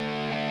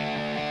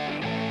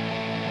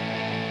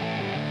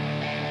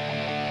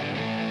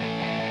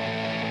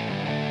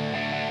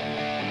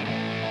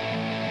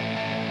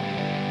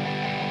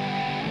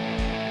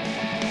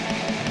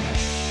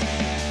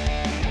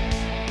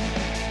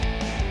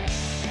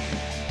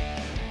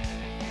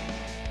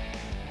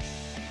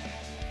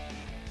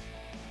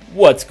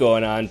What's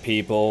going on,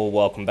 people?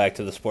 Welcome back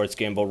to the Sports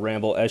Gamble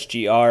Ramble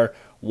SGR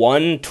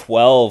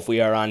 112.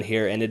 We are on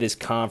here, and it is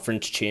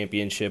conference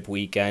championship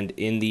weekend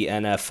in the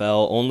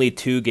NFL. Only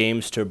 2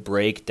 games to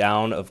break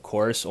down, of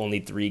course. Only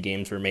 3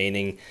 games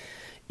remaining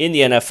in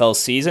the NFL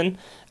season.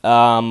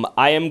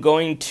 I am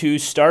going to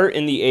start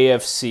in the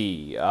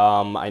AFC.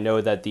 I know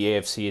that the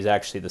AFC is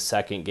actually the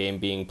second game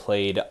being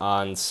played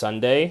on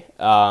Sunday.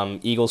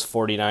 Eagles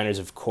 49ers,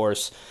 of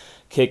course,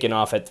 kicking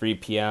off at 3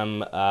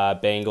 p.m.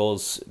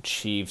 Bengals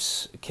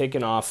Chiefs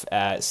kicking off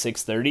at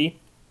 6:30.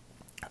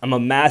 I'm a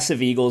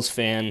massive Eagles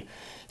fan,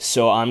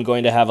 so I'm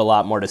going to have a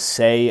lot more to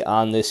say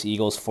on this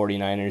Eagles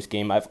 49ers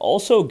game. I've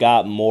also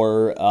got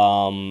more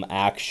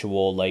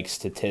actual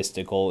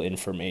statistical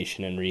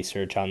information and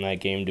research on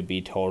that game, to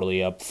be totally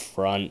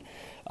upfront.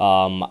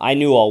 I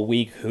knew all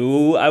week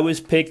who I was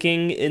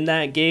picking in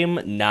that game,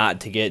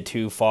 not to get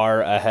too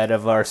far ahead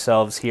of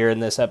ourselves here in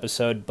this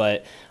episode,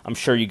 but I'm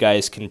sure you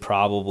guys can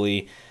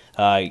probably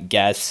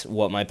guess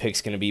what my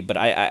pick's going to be. But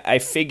I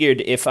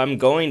figured if I'm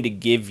going to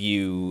give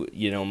you,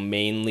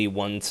 mainly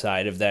one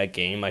side of that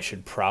game, I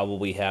should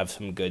probably have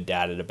some good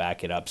data to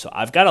back it up. So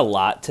I've got a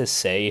lot to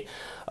say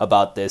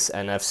about this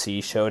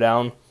NFC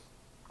showdown.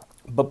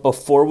 But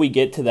before we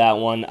get to that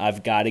one,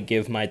 I've got to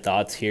give my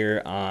thoughts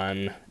here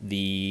on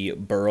the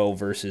Burrow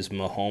versus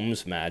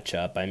Mahomes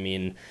matchup. I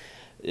mean,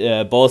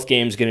 both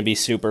games going to be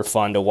super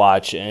fun to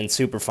watch and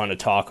super fun to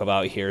talk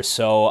about here.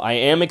 So I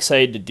am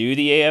excited to do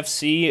the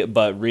AFC,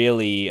 but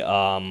really,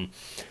 I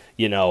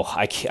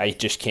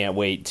just can't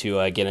wait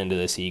to get into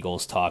this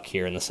Eagles talk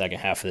here in the second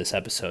half of this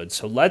episode.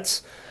 So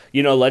let's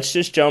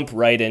just jump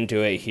right into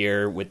it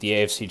here with the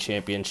AFC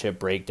Championship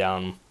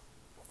breakdown.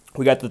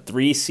 We got the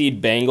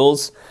 3-seed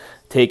Bengals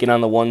taking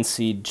on the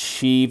 1-seed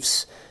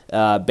Chiefs.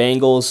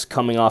 Bengals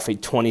coming off a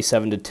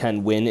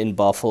 27-10 win in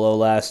Buffalo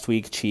last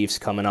week. Chiefs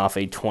coming off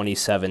a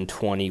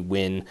 27-20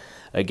 win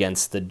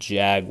against the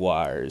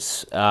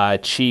Jaguars.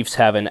 Chiefs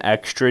have an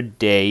extra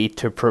day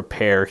to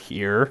prepare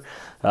here,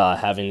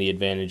 having the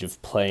advantage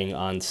of playing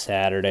on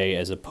Saturday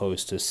as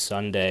opposed to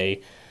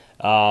Sunday.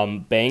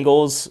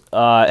 Bengals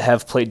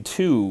have played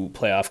 2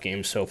 playoff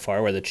games so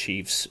far where the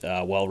Chiefs,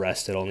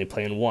 well-rested, only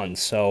playing 1.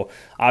 So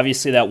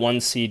obviously that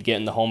 1 seed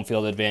getting the home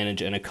field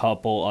advantage and a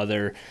couple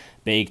other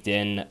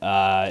baked-in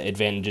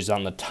advantages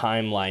on the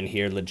timeline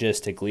here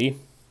logistically.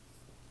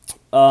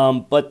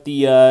 But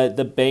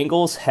the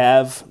Bengals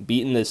have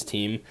beaten this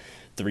team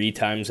 3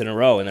 times in a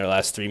row in their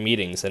last 3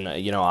 meetings. And,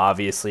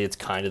 obviously it's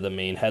kind of the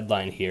main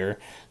headline here.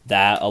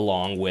 That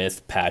along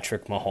with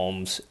Patrick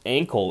Mahomes'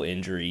 ankle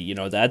injury.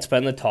 That's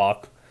been the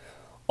talk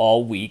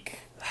all week.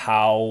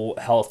 How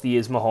healthy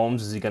is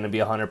Mahomes? Is he going to be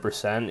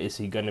 100%? Is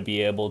he going to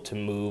be able to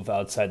move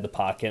outside the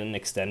pocket and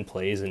extend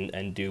plays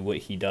and do what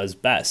he does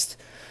best?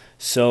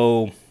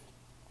 So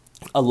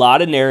a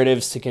lot of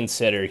narratives to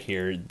consider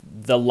here.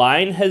 The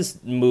line has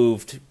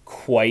moved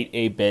quite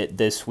a bit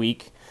this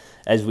week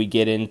as we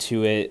get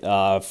into it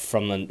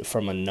from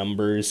a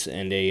numbers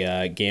and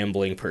a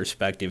gambling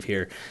perspective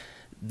here.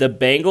 The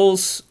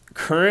Bengals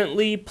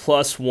currently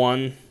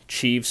 +1,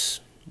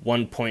 Chiefs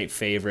 1-point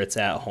favorites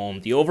at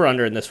home. The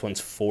over-under in this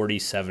one's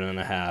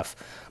 47.5.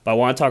 But I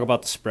want to talk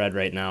about the spread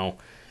right now.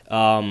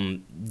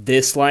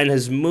 This line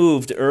has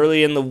moved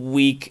early in the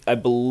week. I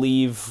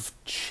believe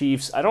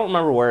Chiefs, I don't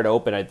remember where it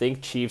opened. I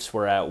think Chiefs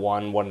were at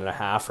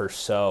 1.5 or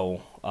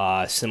so,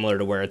 similar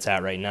to where it's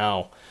at right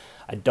now.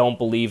 I don't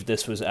believe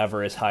this was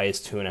ever as high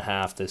as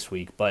 2.5 this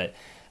week. But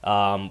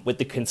with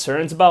the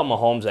concerns about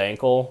Mahomes'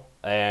 ankle,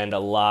 and a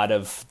lot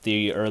of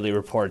the early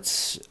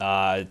reports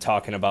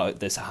talking about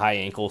this high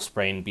ankle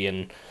sprain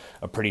being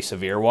a pretty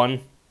severe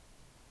one,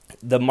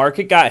 the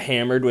market got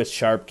hammered with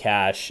sharp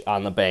cash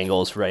on the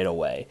Bengals right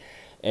away.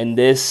 And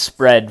this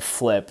spread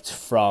flipped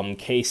from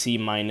KC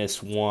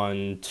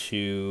 -1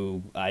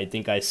 to, I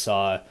think I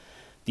saw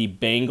the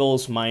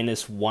Bengals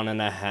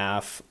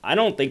 -1.5. I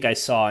don't think I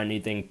saw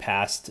anything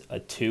past a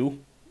 2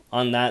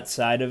 on that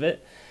side of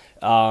it.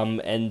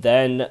 And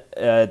then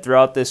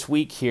throughout this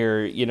week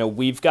here,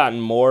 we've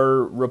gotten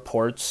more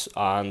reports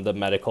on the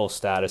medical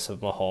status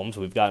of Mahomes.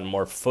 We've gotten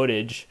more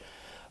footage.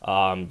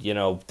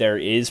 There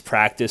is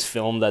practice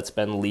film that's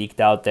been leaked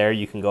out there.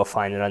 You can go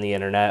find it on the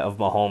internet of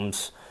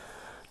Mahomes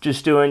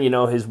just doing,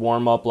 his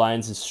warm-up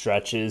lines and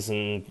stretches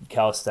and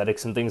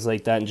calisthenics and things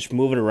like that and just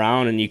moving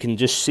around. And you can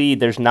just see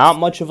there's not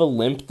much of a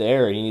limp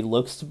there. And he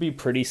looks to be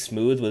pretty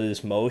smooth with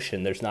his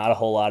motion. There's not a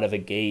whole lot of a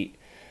gait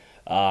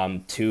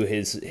to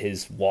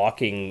his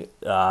walking,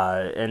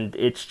 and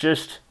it's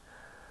just,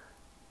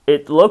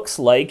 it looks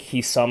like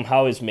he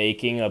somehow is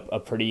making a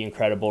pretty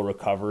incredible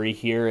recovery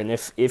here. And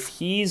if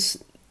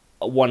he's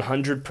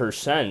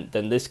 100%,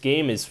 then this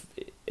game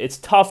it's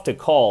tough to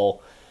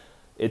call.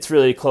 It's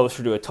really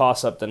closer to a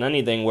toss-up than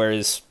anything,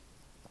 whereas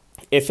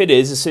if it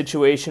is a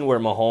situation where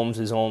Mahomes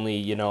is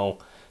only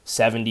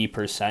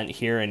 70%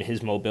 here and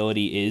his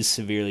mobility is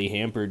severely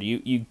hampered,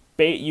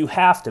 you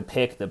have to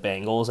pick the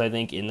Bengals, I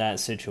think, in that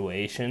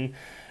situation,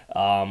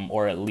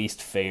 or at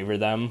least favor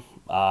them,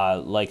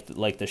 like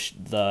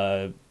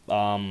the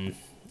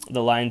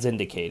lines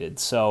indicated.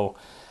 So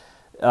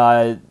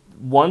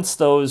once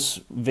those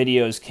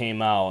videos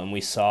came out and we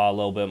saw a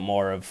little bit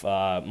more of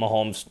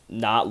Mahomes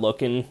not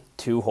looking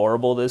too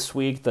horrible this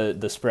week,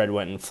 the spread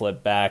went and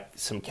flipped back.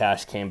 Some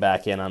cash came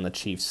back in on the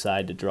Chiefs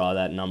side to draw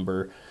that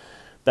number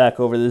back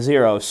over the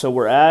zero. So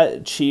we're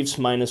at Chiefs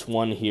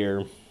 -1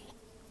 here.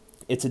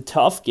 It's a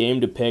tough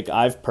game to pick.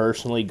 I've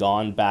personally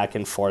gone back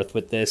and forth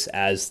with this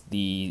as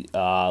the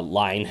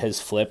line has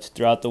flipped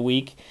throughout the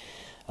week.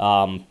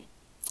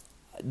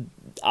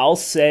 I'll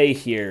say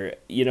here,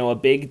 a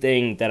big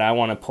thing that I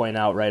want to point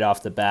out right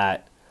off the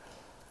bat,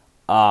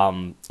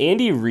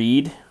 Andy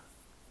Reid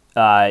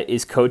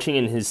is coaching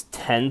in his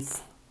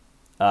 10th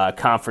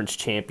conference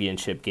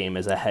championship game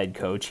as a head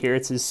coach here.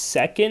 It's his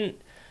second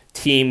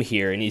team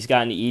here, and he's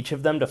gotten each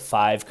of them to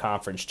 5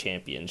 conference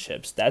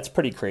championships. That's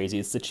pretty crazy.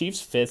 It's the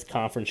Chiefs' 5th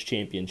conference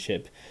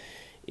championship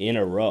in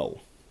a row.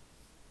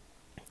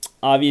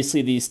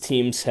 Obviously, these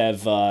teams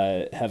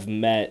have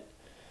met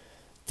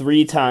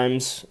 3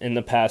 times in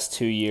the past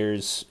 2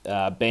 years.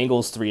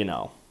 Bengals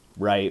 3-0,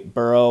 right?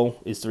 Burrow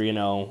is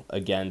 3-0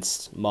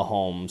 against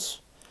Mahomes.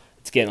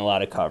 It's getting a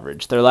lot of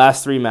coverage. Their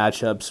last 3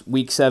 matchups,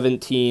 Week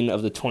 17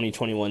 of the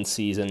 2021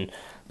 season,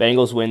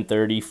 Bengals win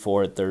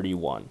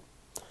 34-31.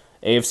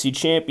 AFC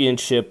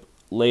Championship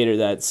later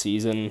that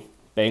season,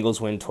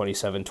 Bengals win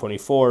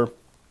 27-24.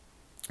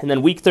 And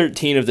then Week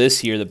 13 of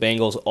this year, the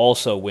Bengals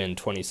also win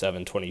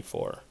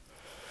 27-24.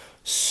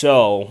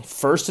 So,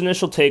 first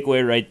initial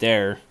takeaway right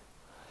there,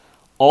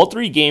 all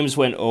 3 games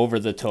went over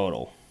the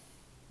total.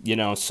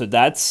 So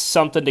that's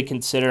something to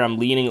consider. I'm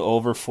leaning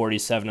over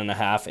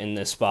 47.5 in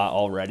this spot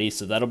already,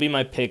 so that'll be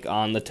my pick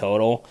on the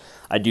total.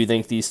 I do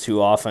think these 2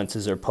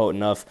 offenses are potent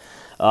enough.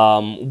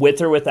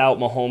 With or without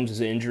Mahomes'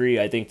 injury,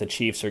 I think the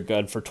Chiefs are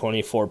good for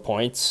 24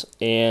 points.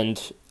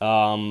 And,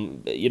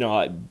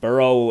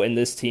 Burrow and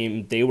this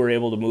team, they were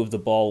able to move the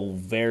ball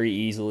very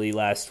easily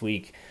last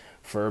week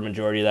for a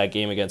majority of that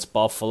game against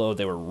Buffalo.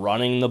 They were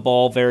running the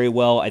ball very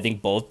well. I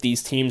think both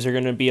these teams are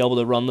going to be able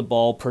to run the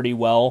ball pretty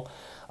well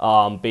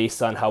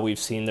based on how we've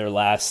seen their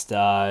last 3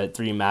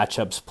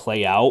 matchups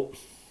play out.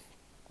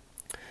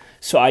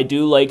 So I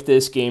do like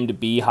this game to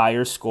be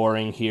higher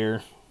scoring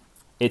here.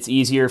 It's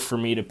easier for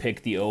me to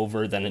pick the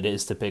over than it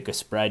is to pick a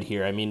spread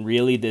here. I mean,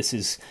 really, this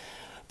is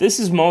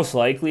most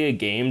likely a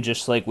game,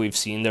 just like we've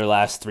seen their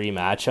last 3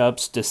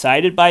 matchups,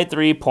 decided by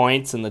 3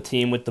 points, and the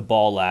team with the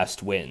ball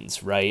last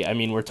wins, right? I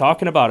mean, we're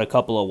talking about a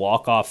couple of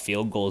walk-off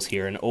field goals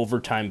here, an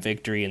overtime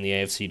victory in the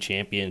AFC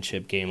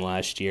Championship game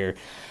last year.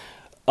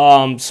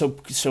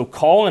 So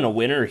calling a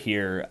winner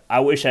here,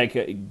 I wish I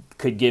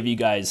could give you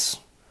guys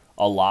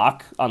a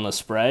lock on the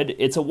spread.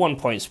 It's a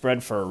 1-point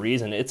spread for a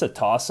reason. It's a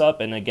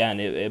toss-up, and again,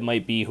 it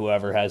might be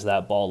whoever has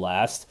that ball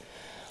last.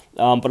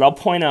 But I'll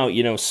point out,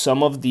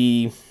 some of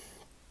the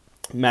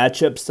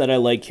matchups that I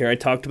like here. I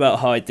talked about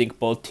how I think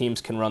both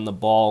teams can run the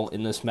ball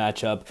in this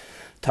matchup.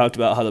 Talked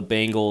about how the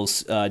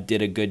Bengals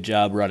did a good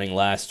job running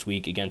last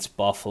week against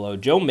Buffalo.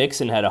 Joe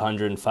Mixon had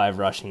 105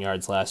 rushing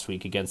yards last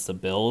week against the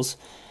Bills.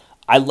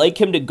 I like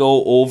him to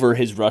go over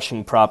his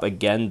rushing prop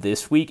again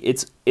this week.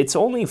 It's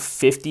only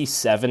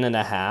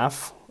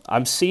 57.5.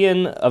 I'm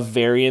seeing a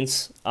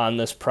variance on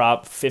this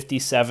prop,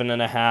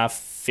 57.5,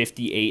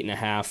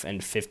 58.5,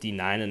 and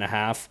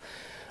 59.5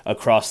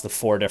 across the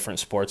 4 different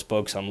sports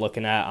books I'm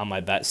looking at on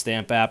my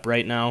BetStamp app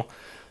right now.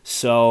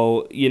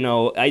 So,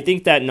 I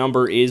think that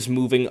number is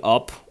moving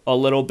up a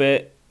little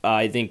bit.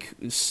 I think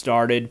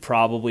started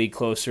probably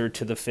closer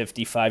to the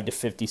 55 to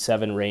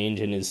 57 range,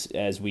 and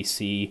as we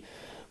see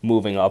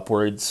moving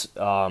upwards,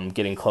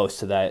 getting close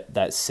to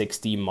that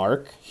 60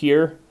 mark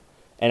here.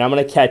 And I'm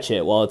going to catch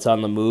it while it's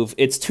on the move.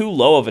 It's too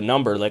low of a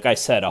number. Like I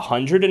said,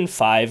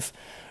 105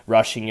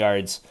 rushing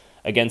yards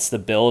against the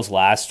Bills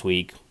last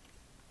week.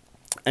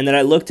 And then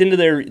I looked into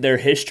their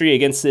history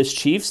against this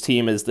Chiefs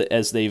team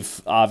as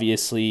they've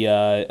obviously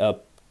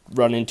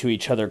run into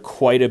each other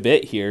quite a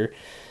bit here.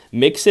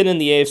 Mixon in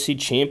the AFC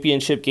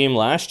Championship game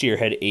last year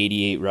had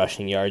 88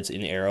 rushing yards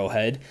in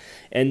Arrowhead.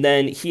 And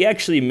then he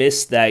actually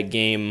missed that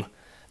game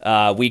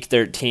Week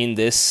 13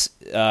 this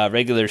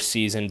regular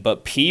season,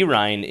 but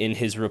Ryan in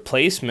his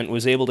replacement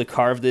was able to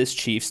carve this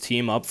Chiefs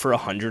team up for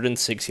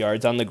 106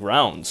 yards on the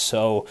ground.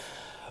 So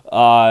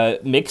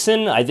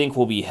Mixon, I think,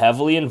 will be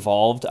heavily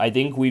involved. I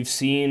think we've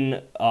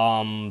seen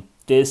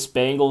this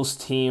Bengals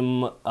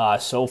team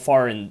so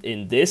far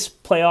in this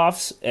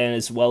playoffs, and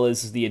as well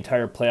as the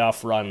entire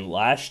playoff run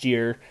last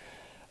year,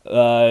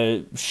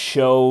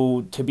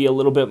 show to be a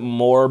little bit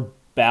more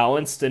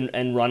balanced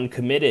and run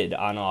committed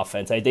on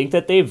offense. I think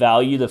that they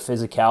value the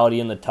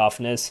physicality and the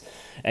toughness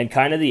and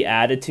kind of the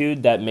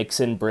attitude that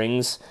Mixon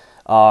brings,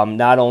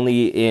 not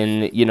only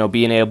in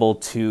being able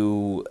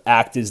to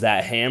act as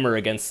that hammer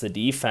against the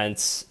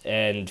defense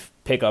and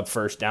pick up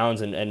first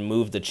downs and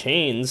move the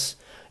chains,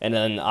 and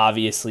then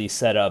obviously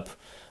set up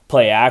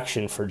play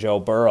action for Joe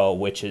Burrow,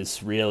 which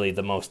is really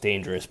the most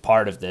dangerous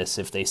part of this.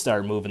 If they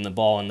start moving the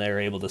ball and they're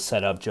able to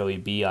set up Joey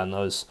B on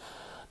those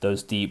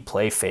deep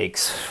play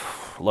fakes,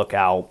 look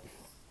out.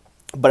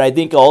 But I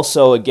think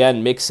also,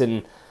 again,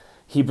 Mixon,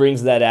 he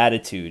brings that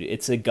attitude.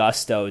 It's a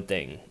gusto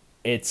thing.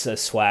 It's a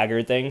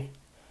swagger thing.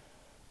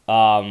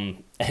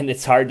 And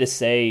it's hard to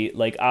say,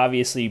 like,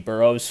 obviously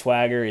Burrow's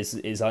swagger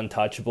is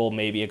untouchable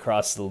maybe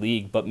across the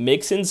league, but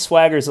Mixon's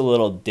swagger is a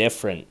little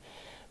different.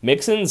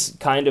 Mixon's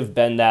kind of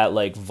been that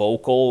like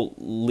vocal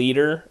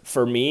leader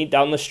for me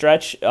down the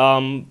stretch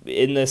in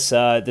this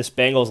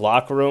Bengals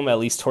locker room, at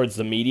least towards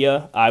the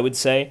media, I would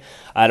say.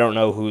 I don't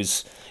know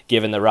who's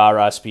giving the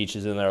rah-rah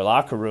speeches in their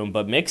locker room,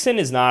 but Mixon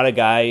is not a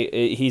guy.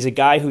 He's a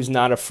guy who's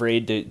not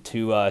afraid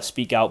to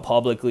speak out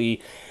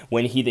publicly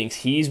when he thinks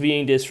he's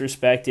being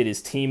disrespected,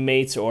 his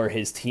teammates or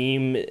his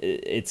team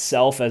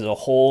itself as a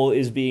whole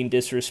is being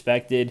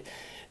disrespected.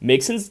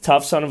 Mixon's a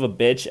tough son of a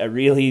bitch. I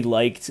really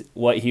liked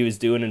what he was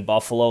doing in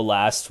Buffalo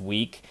last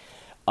week.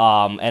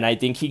 And I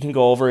think he can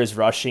go over his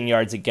rushing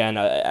yards again.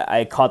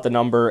 I caught the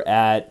number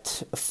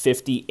at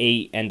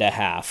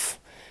 58.5.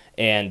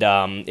 And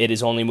it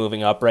is only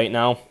moving up right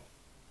now.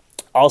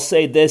 I'll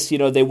say this,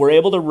 they were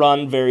able to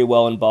run very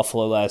well in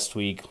Buffalo last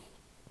week.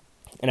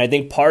 And I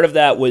think part of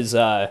that was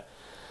the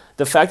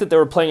fact that they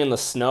were playing in the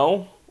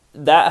snow.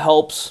 That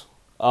helps.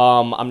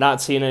 I'm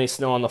not seeing any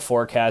snow on the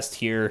forecast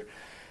here.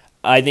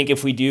 I think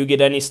if we do get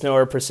any snow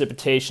or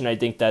precipitation, I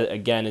think that,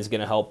 again, is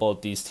going to help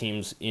both these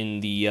teams in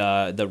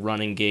the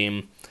running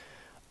game.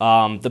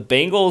 The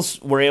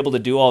Bengals were able to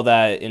do all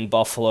that in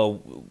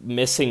Buffalo,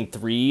 missing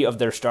 3 of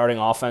their starting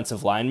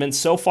offensive linemen.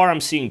 So far,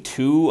 I'm seeing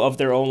 2 of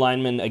their own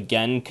linemen,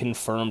 again,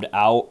 confirmed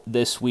out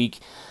this week.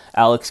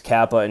 Alex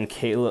Kappa and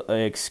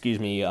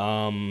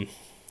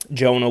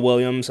Jonah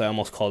Williams. I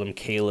almost called him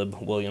Caleb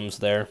Williams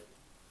there.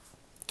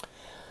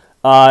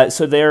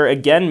 So they're,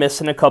 again,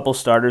 missing a couple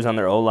starters on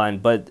their O-line,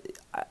 but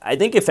I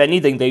think if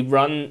anything,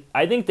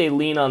 I think they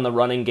lean on the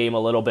running game a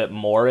little bit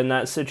more in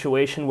that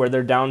situation where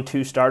they're down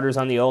 2 starters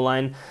on the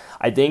O-line.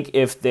 I think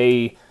if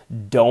they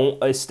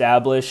don't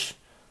establish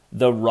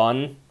the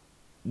run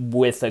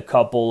with a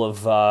couple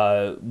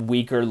of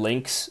weaker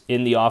links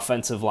in the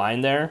offensive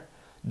line there,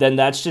 then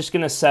that's just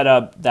going to set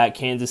up that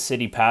Kansas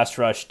City pass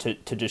rush to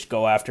just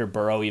go after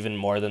Burrow even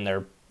more than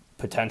they're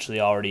potentially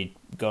already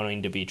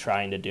going to be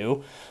trying to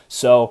do.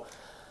 So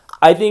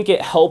I think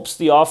it helps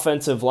the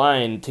offensive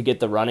line to get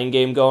the running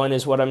game going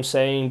is what I'm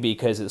saying,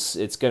 because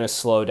it's going to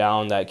slow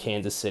down that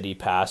Kansas City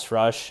pass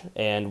rush.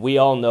 And we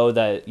all know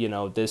that,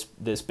 this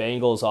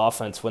Bengals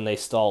offense, when they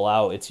stall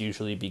out, it's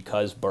usually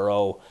because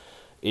Burrow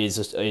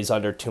is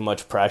under too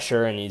much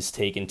pressure and he's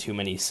taken too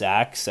many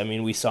sacks. I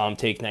mean, we saw him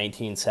take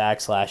 19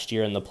 sacks last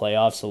year in the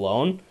playoffs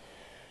alone.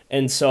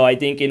 And so I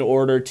think in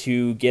order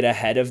to get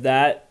ahead of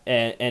that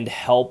and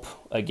help,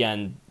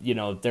 again,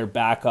 their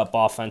backup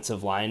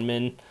offensive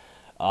linemen,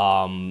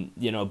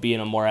 be in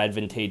a more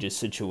advantageous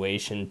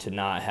situation to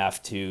not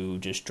have to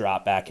just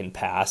drop back and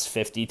pass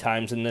 50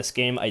 times in this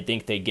game, I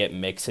think they get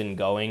Mixon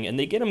going, and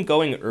they get him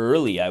going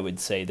early, I would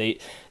say.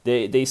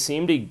 They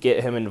seem to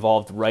get him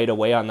involved right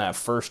away on that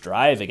first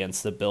drive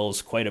against the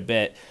Bills quite a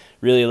bit.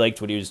 Really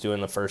liked what he was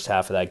doing the first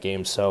half of that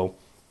game. So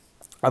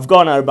I've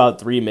gone out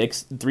about 3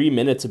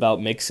 minutes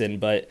about Mixon,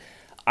 but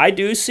I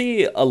do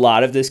see a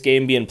lot of this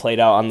game being played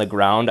out on the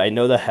ground. I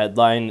know the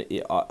headline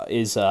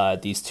is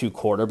these 2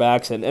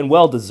 quarterbacks, and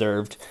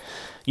well-deserved.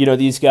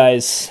 These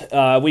guys,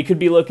 we could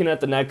be looking at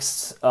the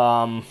next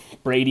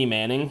Brady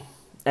Manning,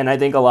 and I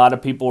think a lot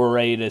of people were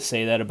ready to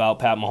say that about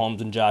Pat Mahomes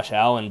and Josh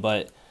Allen,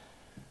 but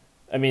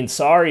I mean,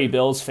 sorry,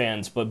 Bills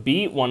fans, but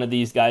beat one of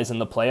these guys in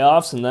the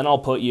playoffs, and then I'll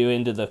put you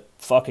into the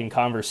fucking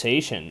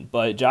conversation.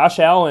 But Josh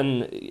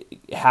Allen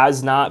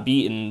has not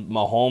beaten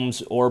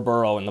Mahomes or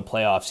Burrow in the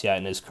playoffs yet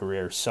in his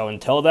career. So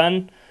until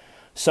then,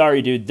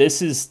 sorry, dude,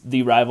 this is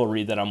the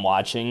rivalry that I'm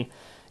watching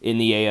in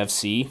the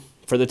AFC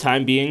for the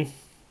time being.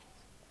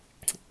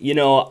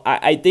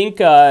 I think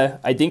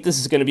this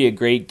is going to be a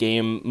great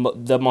game.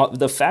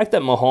 The fact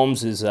that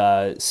Mahomes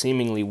is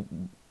seemingly,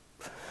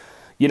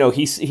 he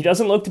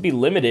doesn't look to be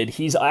limited.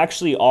 He's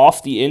actually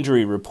off the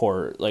injury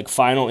report, like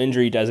final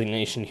injury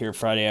designation here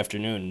Friday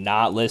afternoon,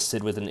 not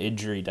listed with an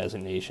injury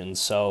designation.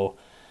 So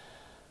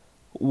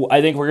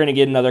I think we're going to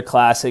get another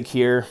classic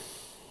here.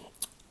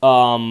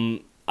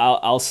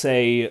 I'll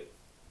say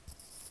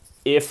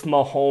if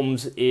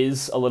Mahomes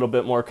is a little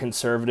bit more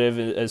conservative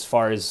as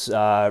far as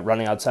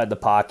running outside the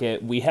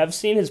pocket, we have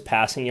seen his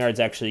passing yards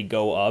actually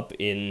go up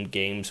in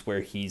games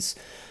where he's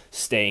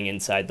staying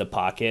inside the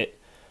pocket.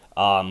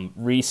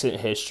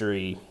 Recent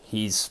history,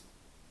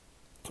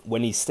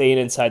 when he's staying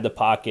inside the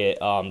pocket,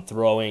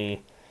 when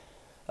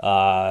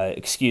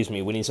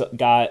he's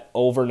got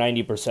over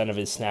 90% of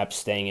his snaps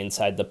staying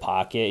inside the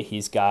pocket,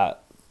 he's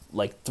got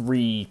like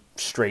 3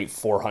 straight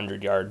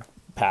 400-yard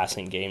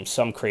passing games,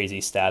 some crazy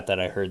stat that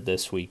I heard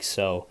this week.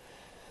 So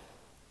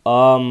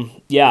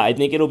I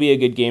think it'll be a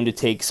good game to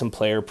take some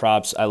player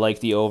props. I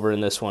like the over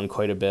in this one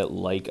quite a bit,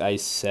 like I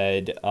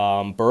said.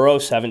 Burrow,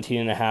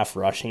 17.5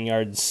 rushing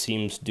yards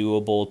seems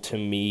doable to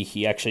me.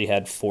 He actually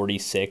had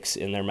 46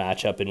 in their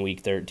matchup in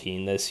Week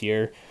 13 this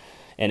year.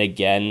 And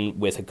again,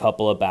 with a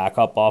couple of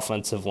backup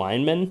offensive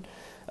linemen,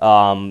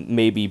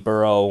 maybe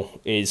Burrow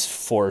is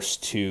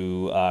forced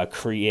to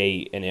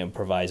create and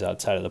improvise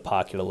outside of the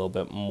pocket a little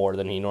bit more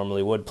than he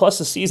normally would. Plus,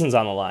 the season's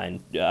on the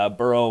line.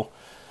 Burrow,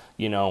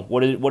 what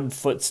did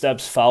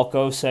Footsteps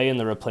Falco say in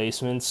the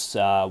replacements?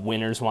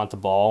 Winners want the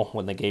ball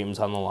when the game's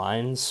on the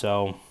line.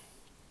 So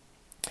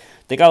I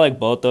think I like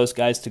both those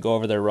guys to go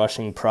over their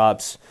rushing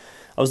props.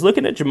 I was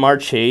looking at Jamar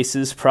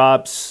Chase's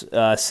props.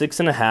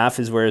 6.5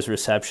 is where his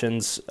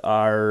receptions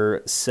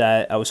are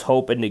set. I was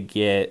hoping to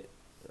get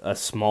a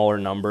smaller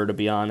number, to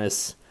be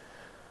honest.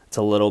 It's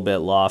a little bit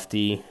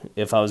lofty.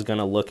 If I was going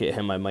to look at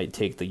him, I might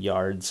take the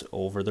yards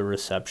over the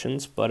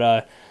receptions.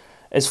 But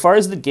as far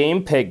as the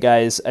game pick,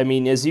 guys, I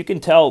mean, as you can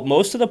tell,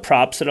 most of the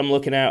props that I'm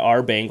looking at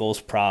are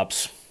Bengals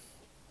props.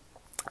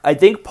 I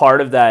think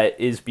part of that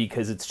is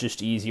because it's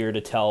just easier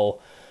to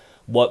tell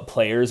what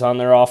players on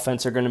their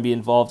offense are going to be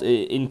involved.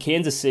 In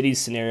Kansas City's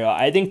scenario,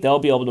 I think they'll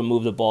be able to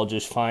move the ball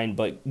just fine,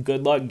 but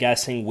good luck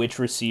guessing which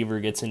receiver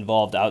gets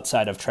involved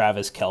outside of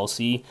Travis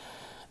Kelce.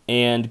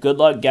 And good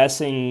luck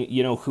guessing,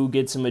 who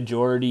gets a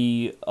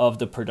majority of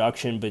the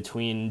production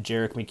between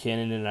Jerick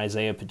McKinnon and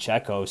Isaiah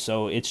Pacheco.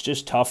 So it's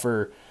just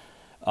tougher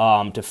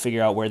to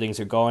figure out where things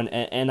are going.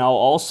 And I'll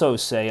also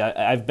say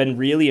I've been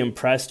really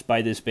impressed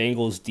by this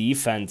Bengals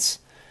defense.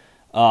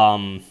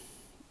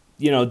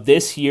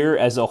 This year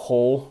as a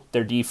whole,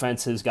 their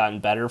defense has gotten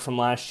better from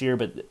last year.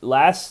 But the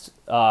last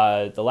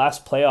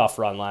playoff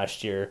run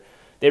last year,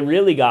 they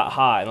really got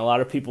hot. And a lot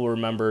of people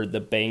remember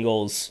the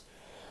Bengals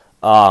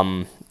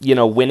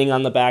winning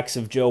on the backs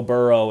of Joe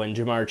Burrow and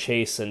Jamar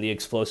Chase and the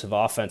explosive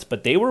offense.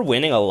 But they were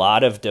winning a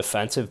lot of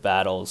defensive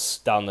battles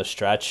down the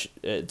stretch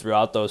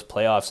throughout those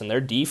playoffs. And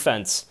their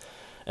defense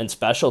and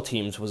special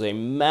teams was a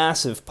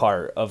massive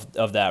part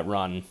of that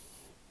run.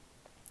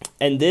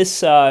 And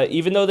this,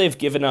 even though they've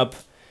given up,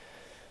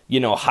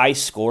 high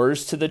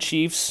scores to the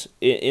Chiefs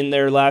in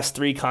their last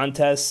 3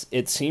 contests,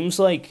 it seems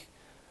like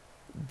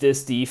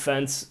this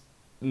defense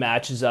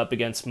matches up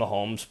against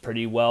Mahomes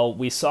pretty well.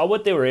 We saw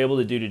what they were able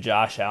to do to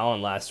Josh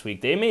Allen last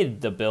week. They made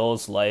the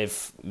Bills'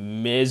 life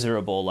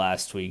miserable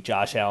last week,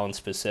 Josh Allen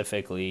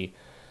specifically.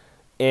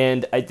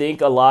 And I think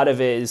a lot of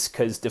it is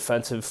because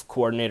defensive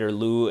coordinator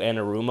Lou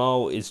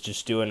Anarumo is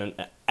just doing an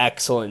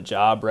excellent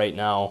job right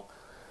now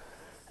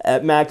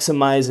at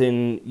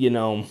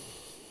maximizing,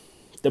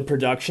 the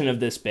production of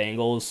this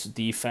Bengals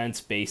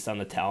defense based on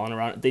the talent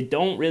around it. They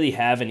don't really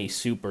have any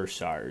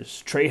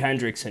superstars. Trey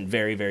Hendrickson,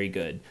 very, very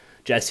good.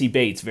 Jesse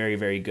Bates, very,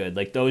 very good.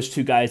 Like those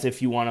 2 guys,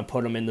 if you want to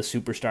put them in the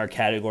superstar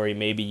category,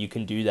 maybe you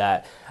can do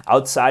that.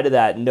 Outside of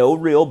that, no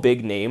real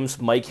big names.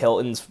 Mike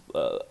Hilton's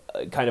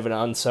kind of an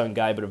unsung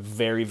guy, but a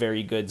very,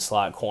 very good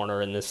slot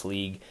corner in this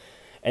league.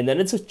 And then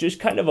it's just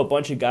kind of a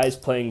bunch of guys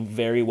playing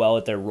very well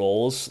at their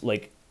roles.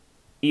 Like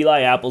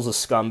Eli Apple's a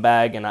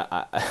scumbag, and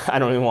I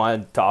don't even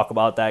want to talk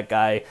about that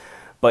guy,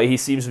 but he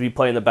seems to be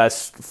playing the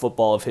best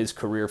football of his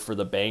career for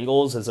the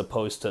Bengals, as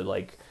opposed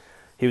to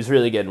he was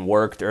really getting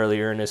worked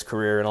earlier in his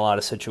career in a lot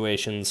of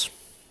situations.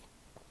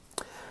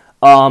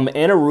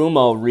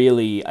 Anarumo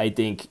really, I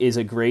think, is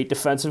a great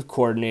defensive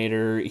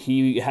coordinator.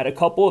 He had a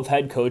couple of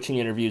head coaching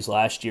interviews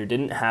last year,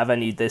 didn't have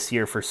any this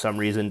year for some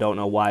reason, don't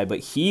know why, but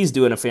he's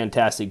doing a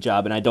fantastic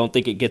job, and I don't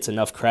think it gets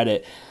enough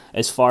credit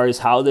as far as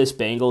how this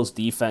Bengals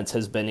defense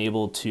has been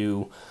able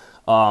to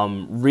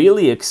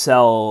really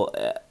excel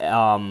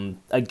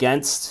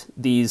against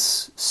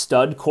these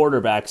stud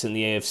quarterbacks in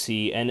the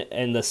AFC,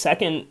 and the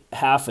second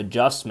half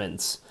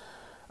adjustments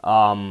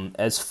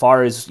as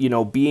far as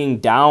being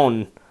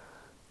down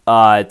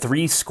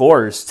 3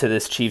 scores to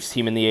this Chiefs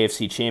team in the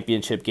AFC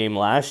Championship game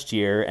last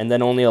year, and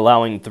then only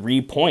allowing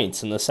 3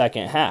 points in the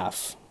second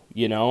half.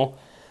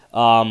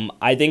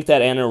 I think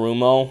that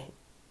Anarumo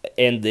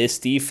and this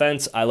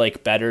defense I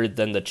like better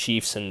than the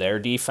Chiefs and their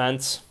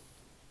defense.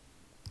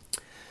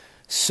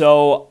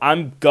 So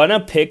I'm gonna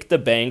pick the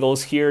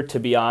Bengals here. To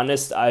be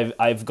honest,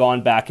 I've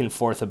gone back and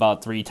forth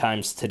about 3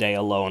 times today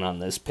alone on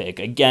this pick.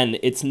 Again,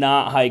 it's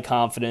not high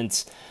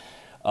confidence.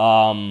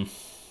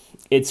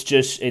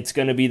 It's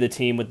going to be the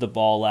team with the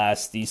ball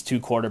last. These 2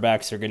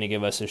 quarterbacks are going to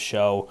give us a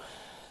show.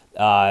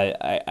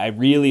 I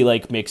really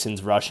like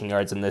Mixon's rushing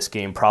yards in this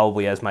game,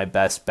 probably as my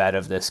best bet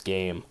of this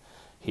game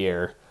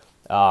here.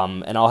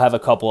 And I'll have a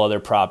couple other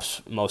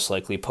props most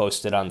likely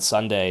posted on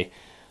Sunday.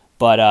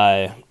 But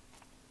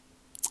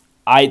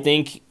I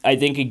think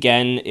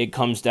again, it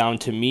comes down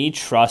to me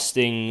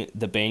trusting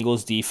the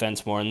Bengals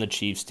defense more than the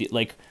Chiefs.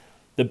 The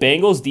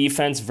Bengals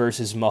defense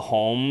versus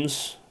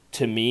Mahomes,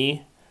 to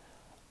me,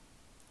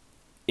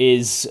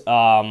 is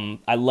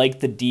I like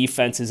the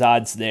defense's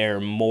odds there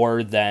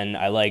more than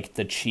I like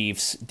the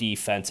Chiefs'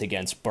 defense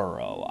against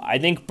Burrow. I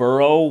think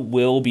Burrow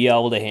will be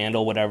able to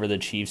handle whatever the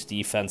Chiefs'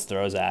 defense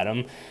throws at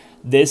him.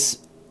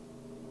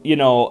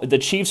 The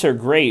Chiefs are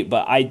great,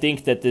 but I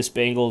think that this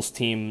Bengals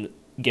team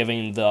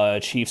giving the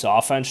Chiefs'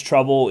 offense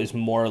trouble is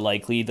more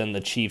likely than the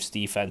Chiefs'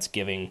 defense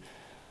giving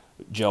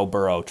Joe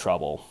Burrow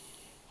trouble.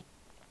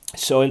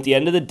 So at the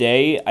end of the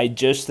day, I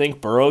just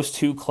think Burrow's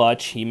too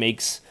clutch. He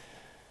makes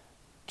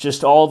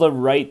just all the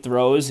right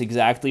throws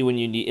exactly when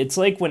you need. It's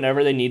like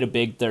whenever they need a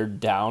big third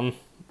down,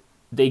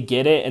 they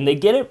get it, and they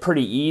get it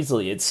pretty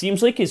easily. It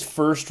seems like his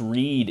first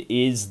read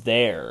is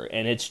there,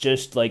 and it's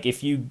just like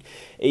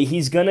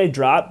he's going to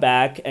drop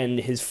back, and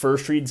his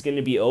first read's going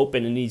to be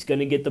open, and he's going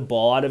to get the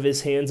ball out of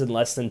his hands in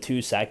less than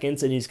 2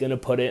 seconds, and he's going to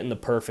put it in the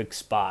perfect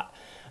spot.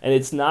 And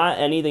it's not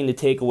anything to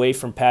take away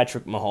from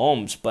Patrick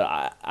Mahomes,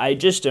 but I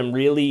just am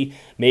really,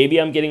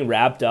 maybe I'm getting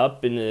wrapped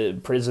up in the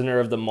prisoner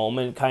of the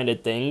moment kind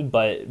of thing,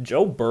 but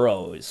Joe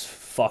Burrow is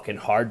fucking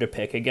hard to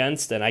pick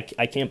against, and I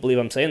can't believe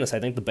I'm saying this. I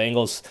think the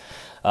Bengals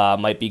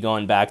might be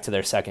going back to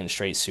their second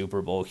straight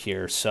Super Bowl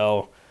here.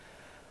 So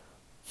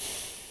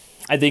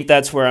I think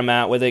that's where I'm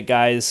at with it,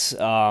 guys.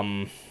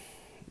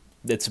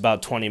 It's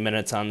about 20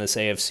 minutes on this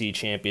AFC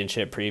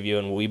Championship preview,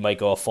 and we might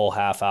go a full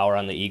half hour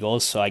on the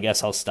Eagles, so I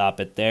guess I'll stop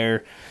it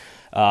there,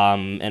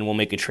 and we'll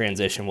make a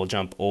transition. We'll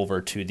jump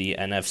over to the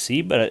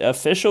NFC, but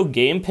official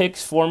game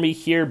picks for me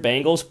here,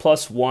 Bengals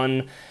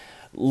 +1.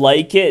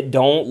 Like it,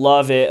 don't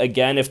love it.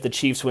 Again, if the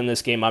Chiefs win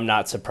this game, I'm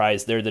not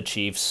surprised. They're the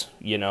Chiefs.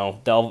 You know,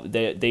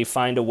 they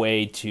find a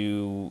way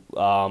to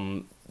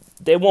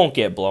they won't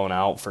get blown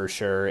out for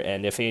sure,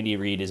 and if Andy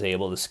Reid is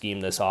able to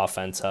scheme this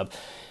offense up,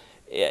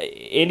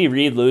 Andy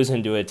Reid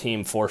losing to a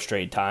team 4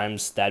 straight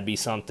times, that'd be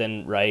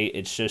something, right?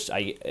 It's just,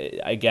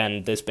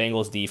 again, this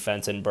Bengals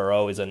defense and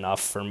Burrow is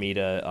enough for me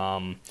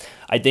to,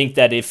 I think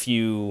that if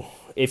you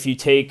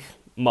take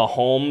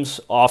Mahomes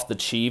off the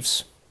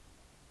Chiefs,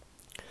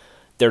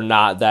 they're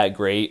not that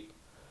great.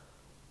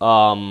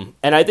 And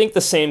I think the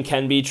same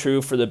can be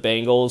true for the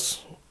Bengals.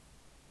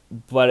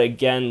 But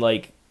again,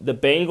 like, the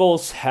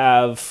Bengals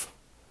have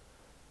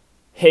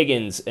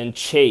Higgins and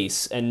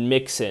Chase and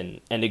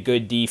Mixon and a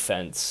good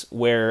defense,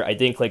 where I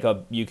think like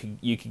you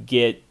could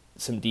get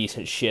some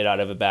decent shit out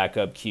of a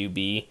backup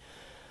QB.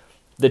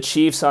 The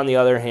Chiefs, on the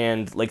other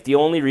hand, like, the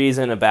only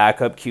reason a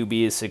backup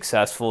QB is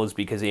successful is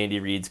because Andy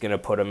Reid's going to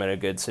put them in a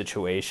good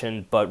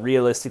situation. But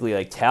realistically,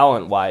 like,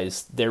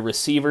 talent-wise, their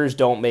receivers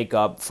don't make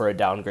up for a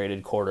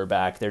downgraded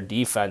quarterback. Their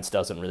defense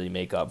doesn't really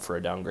make up for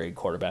a downgraded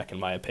quarterback, in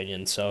my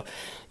opinion. So,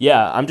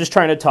 yeah, I'm just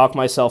trying to talk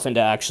myself into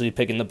actually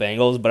picking the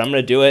Bengals, but I'm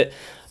going to do it.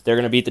 They're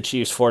going to beat the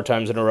Chiefs 4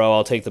 times in a row.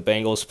 I'll take the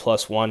Bengals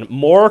 +1.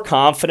 More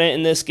confident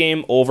in this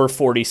game, over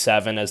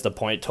 47 as the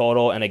point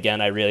total. And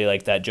again, I really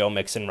like that Joe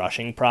Mixon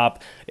rushing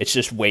prop. It's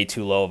just way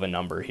too low of a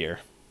number here.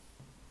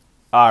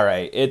 All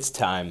right, it's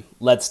time.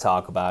 Let's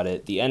talk about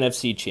it. The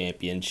NFC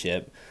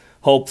Championship.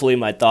 Hopefully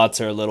my thoughts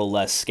are a little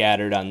less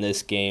scattered on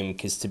this game,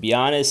 because to be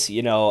honest,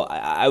 you know,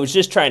 I was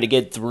just trying to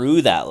get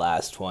through that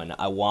last one.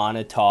 I want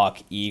to talk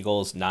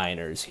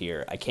Eagles-Niners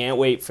here. I can't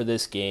wait for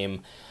this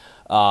game.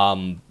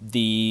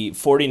 The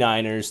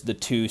 49ers, the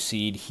 2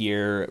 seed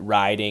here,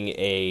 riding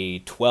a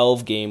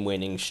 12-game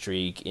winning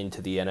streak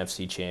into the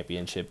NFC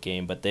Championship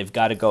game, but they've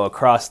got to go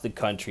across the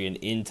country and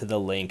into the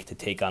link to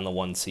take on the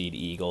 1 seed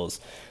Eagles.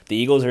 The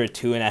Eagles are a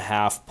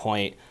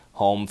 2.5-point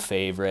home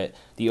favorite.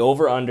 The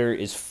over-under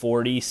is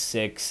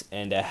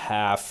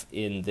 46.5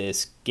 in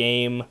this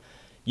game.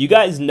 You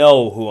guys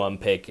know who I'm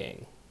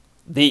picking.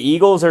 The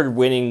Eagles are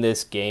winning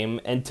this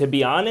game, and to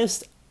be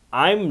honest,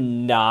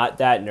 I'm not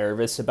that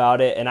nervous about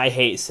it, and I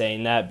hate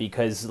saying that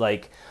because,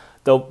 like,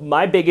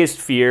 my biggest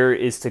fear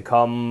is to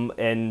come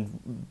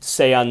and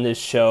say on this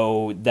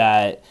show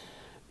that,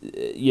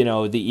 you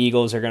know, the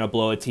Eagles are going to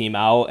blow a team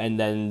out, and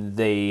then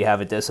they have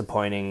a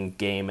disappointing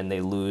game and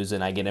they lose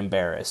and I get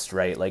embarrassed,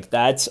 right? Like,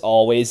 that's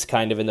always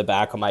kind of in the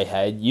back of my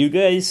head. You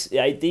guys,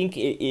 I think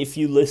if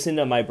you listen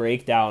to my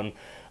breakdown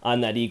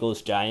on that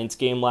Eagles-Giants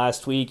game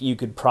last week, you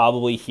could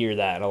probably hear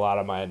that in a lot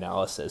of my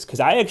analysis.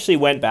 Because I actually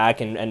went back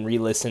and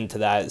re-listened to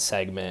that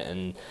segment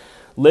and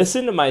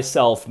listened to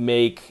myself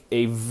make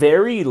a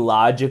very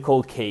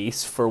logical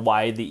case for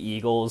why the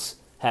Eagles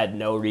had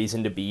no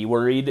reason to be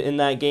worried in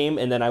that game.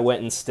 And then I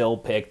went and still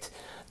picked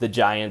the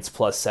Giants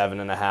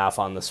 +7.5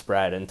 on the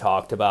spread and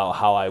talked about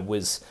how I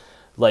was,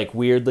 like,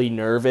 weirdly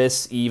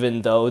nervous,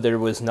 even though there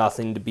was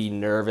nothing to be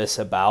nervous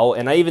about.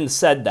 And I even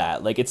said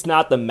that, like, it's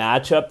not the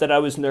matchup that I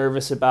was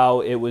nervous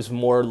about. It was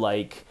more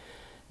like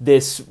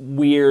this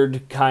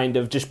weird kind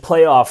of just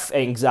playoff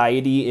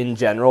anxiety in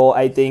general,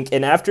 I think.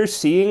 And after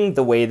seeing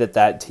the way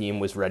that team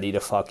was ready to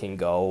fucking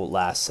go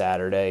last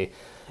Saturday,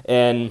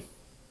 and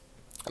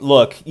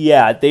look,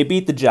 yeah, they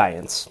beat the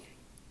Giants.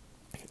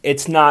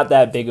 It's not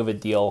that big of a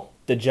deal.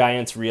 The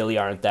Giants really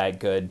aren't that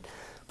good.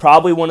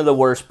 Probably one of the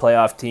worst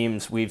playoff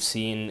teams we've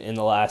seen in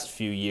the last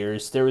few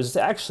years. There was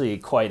actually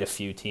quite a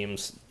few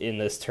teams in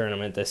this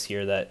tournament this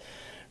year that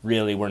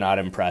really were not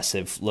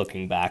impressive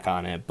looking back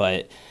on it.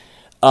 But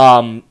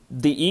the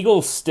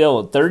Eagles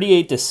still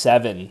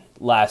 38-7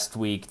 last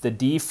week. The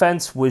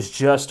defense was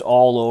just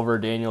all over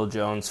Daniel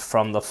Jones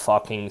from the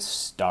fucking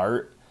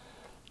start.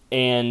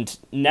 And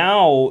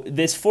now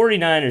this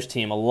 49ers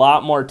team, a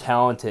lot more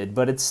talented,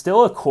 but it's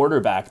still a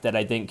quarterback that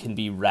I think can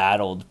be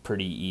rattled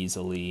pretty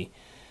easily.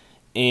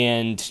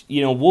 And,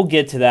 you know, we'll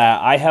get to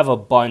that. I have a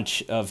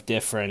bunch of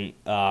different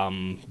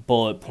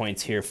bullet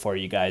points here for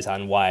you guys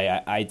on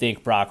why I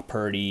think Brock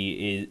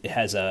Purdy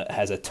has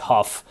a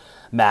tough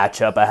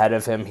matchup ahead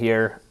of him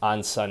here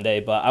on Sunday.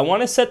 But I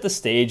want to set the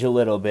stage a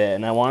little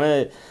bit, and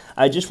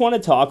I just want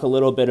to talk a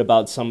little bit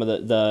about some of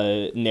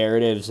the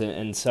narratives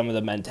and some of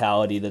the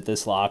mentality that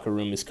this locker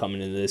room is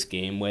coming into this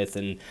game with.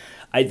 And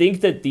I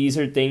think that these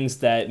are things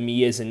that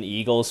me as an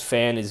Eagles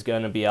fan is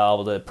going to be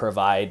able to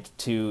provide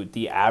to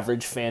the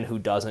average fan who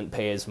doesn't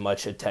pay as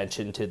much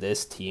attention to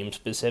this team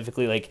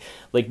specifically.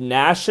 Like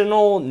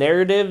national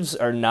narratives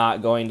are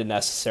not going to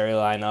necessarily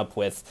line up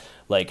with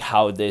like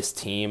how this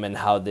team and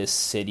how this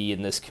city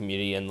and this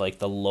community and like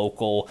the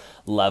local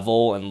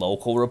level and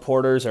local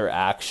reporters are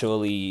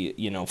actually,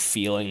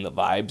 feeling the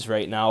vibes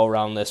right now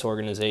around this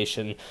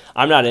organization.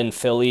 I'm not in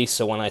Philly,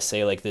 so when I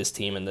say like this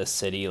team and this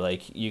city,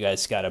 like you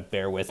guys got to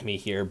bear with me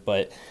here,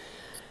 but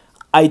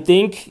I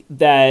think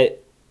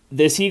that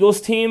this Eagles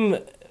team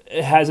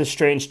has a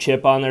strange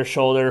chip on their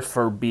shoulder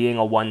for being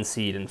a 1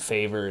 seed and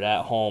favored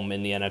at home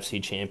in the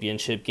NFC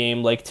Championship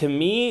game. Like to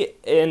me,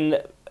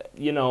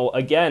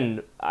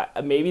 again,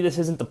 maybe this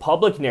isn't the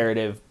public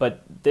narrative,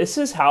 but this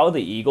is how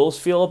the Eagles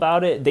feel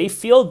about it. They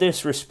feel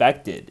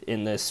disrespected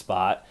in this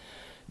spot.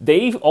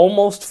 They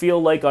almost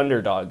feel like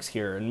underdogs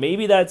here, and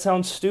maybe that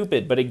sounds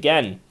stupid, but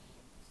again,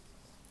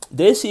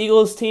 this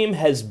Eagles team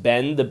has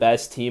been the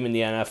best team in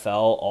the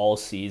NFL all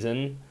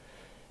season,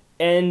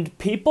 and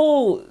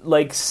people,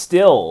 like,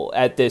 still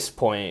at this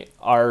point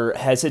are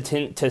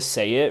hesitant to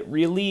say it,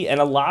 really.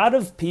 And a lot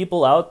of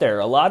people out there,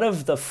 a lot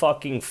of the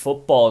fucking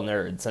football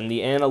nerds and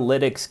the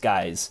analytics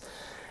guys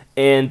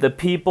and the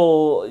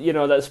people,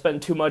 that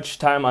spend too much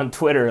time on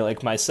Twitter,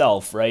 like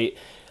myself, right?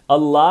 A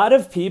lot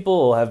of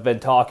people have been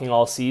talking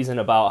all season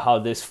about how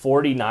this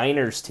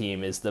 49ers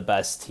team is the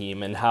best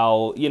team and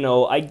how,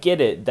 I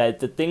get it, that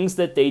the things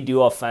that they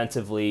do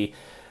offensively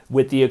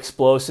with the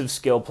explosive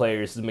skill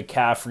players, the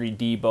McCaffrey,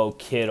 Debo,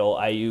 Kittle,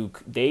 Ayuk,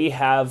 they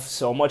have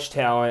so much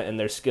talent and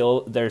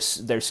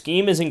their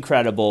scheme is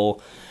incredible.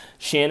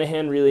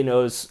 Shanahan really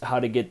knows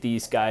how to get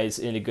these guys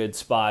into good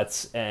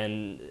spots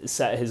and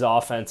set his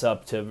offense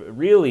up to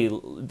really,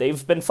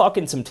 they've been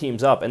fucking some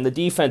teams up. And the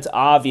defense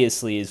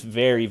obviously is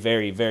very,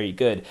 very, very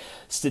good.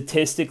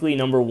 Statistically,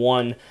 number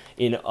 1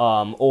 in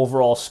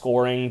overall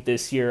scoring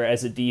this year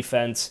as a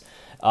defense.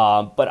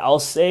 But I'll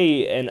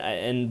say,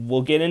 and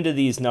we'll get into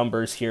these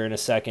numbers here in a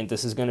second.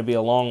 This is going to be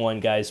a long one,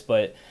 guys,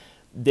 but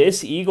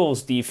this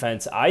Eagles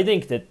defense, I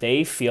think that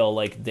they feel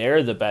like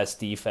they're the best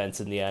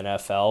defense in the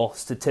NFL,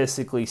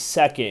 statistically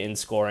second in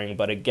scoring,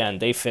 but again,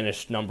 they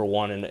finished number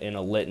 1 in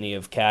a litany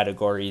of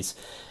categories.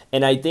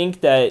 And I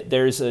think that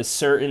there's a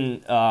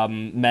certain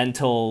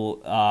mental,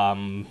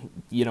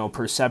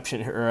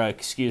 perception, or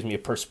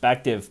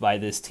perspective by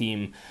this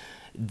team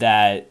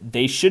that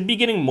they should be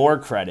getting more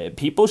credit.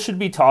 People should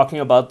be talking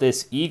about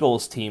this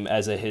Eagles team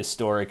as a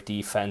historic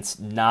defense,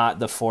 not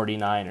the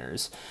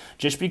 49ers.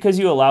 Just because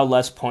you allow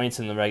less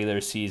points in the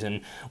regular season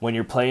when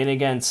you're playing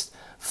against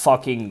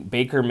fucking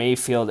Baker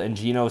Mayfield and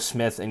Geno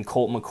Smith and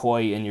Colt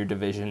McCoy in your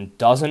division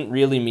doesn't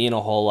really mean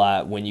a whole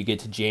lot when you get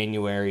to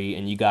January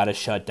and you got to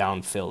shut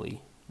down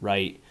Philly,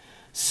 right?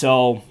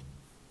 So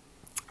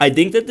I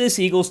think that this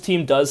Eagles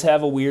team does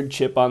have a weird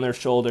chip on their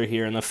shoulder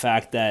here, and the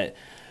fact that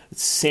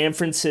San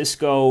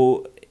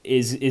Francisco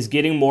is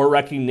getting more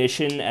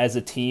recognition as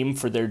a team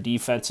for their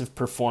defensive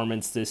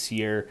performance this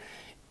year.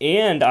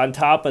 And on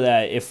top of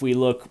that, if we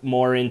look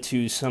more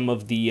into some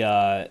of the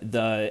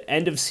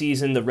end of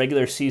season, the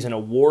regular season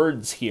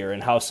awards here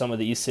and how some of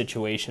these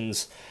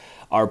situations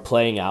are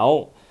playing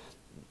out,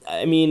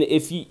 I mean,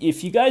 if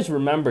you guys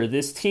remember,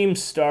 this team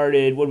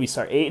started,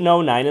 8-0,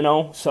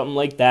 9-0, something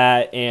like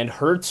that, and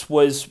Hurts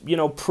was,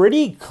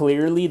 pretty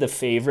clearly the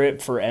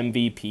favorite for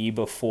MVP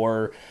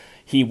before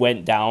he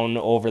went down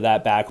over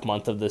that back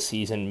month of the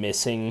season,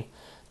 missing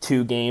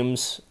 2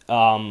 games.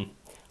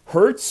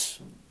 Hurts,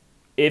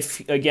 if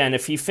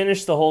he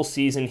finished the whole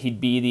season, he'd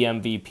be the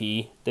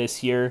MVP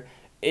this year.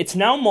 It's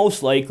now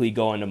most likely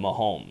going to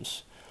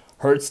Mahomes.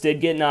 Hurts did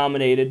get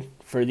nominated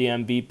for the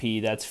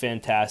MVP. That's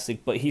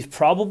fantastic, but he's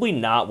probably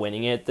not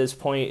winning it at this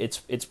point.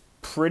 It's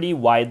pretty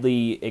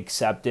widely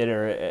accepted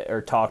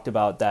or talked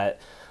about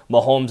that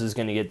Mahomes is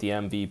going to get the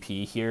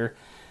MVP here.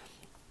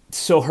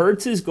 So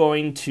Hurts is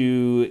going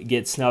to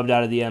get snubbed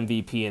out of the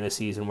MVP in a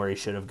season where he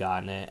should have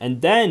gotten it.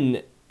 And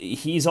then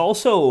he's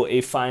also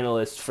a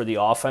finalist for the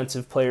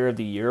Offensive Player of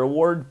the Year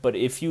award. But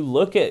if you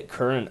look at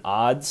current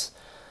odds,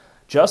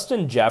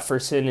 Justin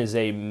Jefferson is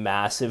a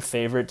massive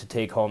favorite to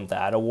take home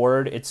that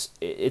award.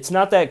 It's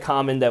not that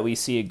common that we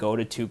see it go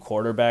to 2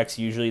 quarterbacks.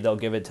 Usually they'll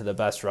give it to the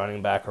best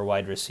running back or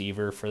wide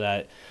receiver for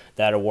that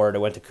award. It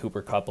went to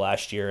Cooper Kupp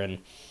last year, and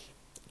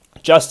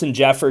Justin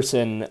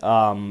Jefferson,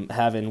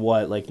 having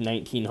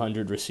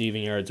 1,900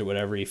 receiving yards or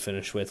whatever he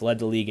finished with, led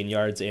the league in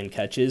yards and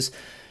catches.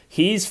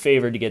 He's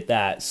favored to get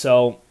that.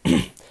 So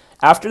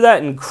after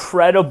that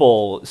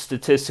incredible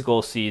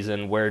statistical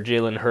season where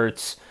Jalen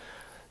Hurts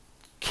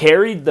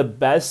carried the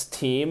best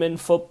team in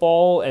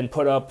football and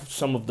put up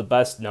some of the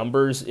best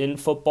numbers in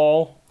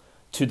football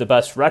to the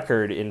best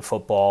record in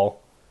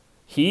football,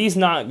 he's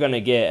not going to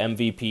get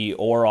MVP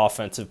or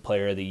Offensive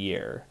Player of the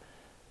Year.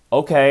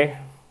 Okay,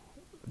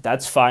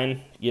 That's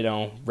fine.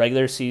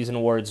 Regular season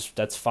awards,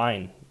 that's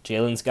fine.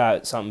 Jalen's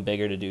got something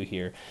bigger to do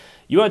here.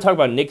 You want to talk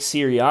about Nick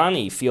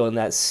Sirianni feeling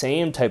that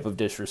same type of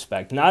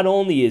disrespect. Not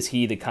only is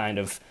he the kind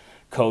of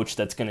coach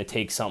that's going to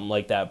take something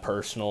like that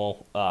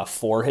personal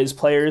for his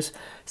players,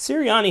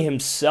 Sirianni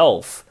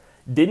himself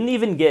didn't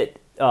even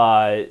get,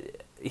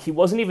 he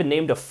wasn't even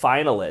named a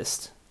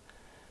finalist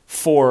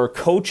for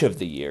Coach of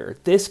the Year.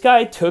 This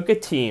guy took a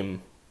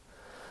team.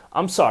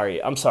 I'm sorry.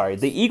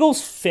 The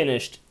Eagles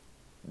finished,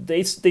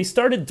 they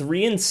started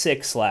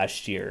 3-6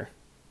 last year,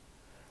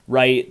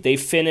 right? They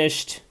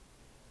finished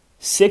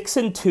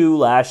 6-2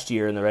 last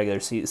year in the regular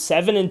season,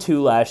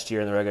 7-2 last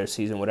year in the regular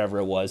season, whatever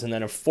it was, and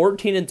then a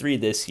 14-3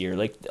 this year.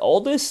 Like,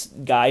 all this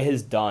guy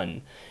has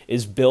done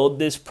is build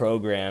this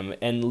program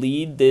and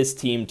lead this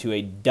team to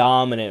a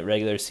dominant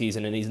regular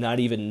season, and he's not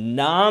even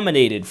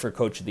nominated for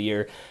Coach of the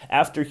Year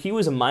after he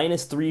was a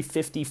minus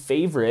 350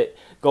 favorite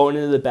going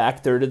into the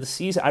back third of the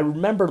season. I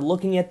remember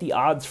looking at the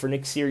odds for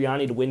Nick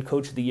Sirianni to win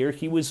Coach of the Year.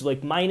 He was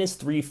like minus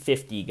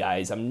 350,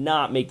 guys. I'm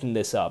not making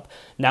this up.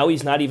 Now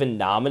he's not even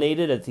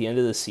nominated at the end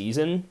of the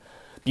season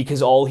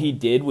because all he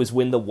did was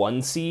win the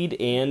 1 seed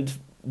and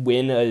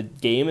win a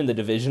game in the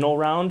divisional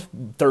round,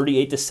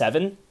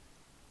 38-7.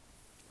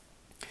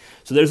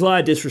 So there's a lot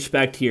of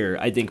disrespect here,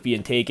 I think,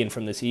 being taken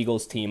from this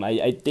Eagles team.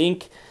 I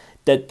think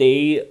that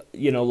they,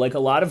 like a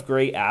lot of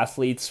great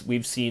athletes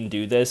we've seen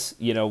do this,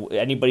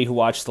 anybody who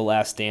watched The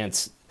Last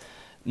Dance,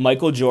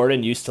 Michael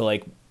Jordan used to,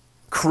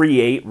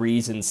 create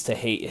reasons to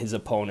hate his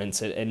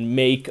opponents and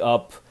make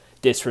up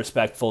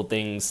disrespectful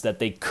things that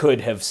they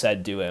could have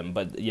said to him.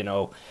 But,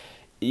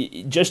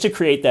 just to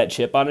create that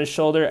chip on his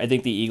shoulder, I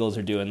think the Eagles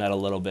are doing that a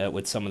little bit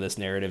with some of this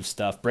narrative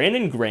stuff.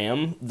 Brandon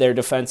Graham, their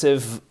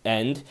defensive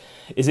end,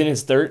 is in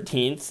his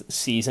 13th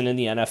season in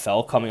the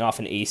NFL, coming off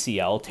an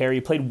ACL tear. He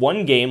played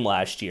 1 game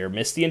last year,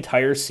 missed the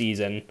entire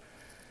season.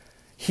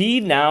 He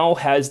now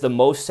has the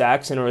most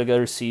sacks in a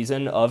regular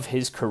season of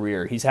his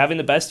career. He's having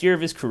the best year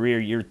of his career,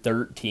 year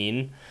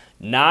 13,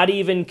 not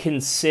even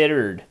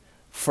considered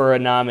for a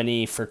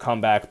nominee for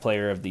Comeback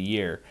Player of the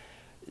Year.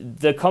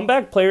 The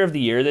Comeback Player of the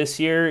Year this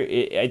year,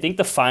 I think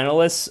the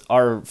finalists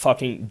are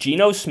fucking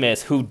Geno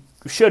Smith, who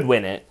should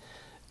win it,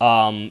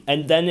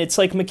 and then it's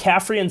like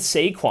McCaffrey and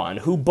Saquon,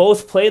 who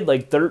both played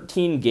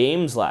 13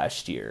 games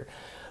last year.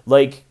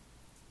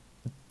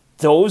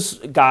 Those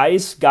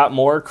guys got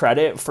more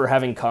credit for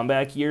having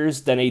comeback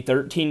years than a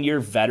 13-year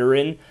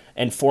veteran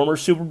and former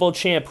Super Bowl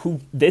champ,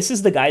 this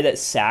is the guy that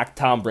sacked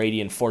Tom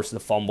Brady and forced the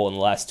fumble in the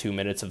last 2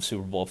 minutes of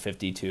Super Bowl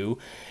 52.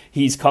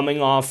 He's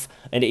coming off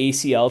an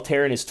ACL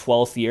tear in his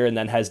 12th year and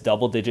then has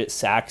double-digit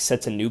sacks,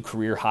 sets a new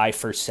career high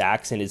for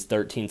sacks in his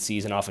 13th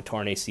season off a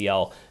torn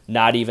ACL.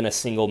 Not even a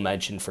single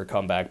mention for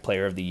Comeback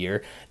Player of the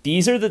Year.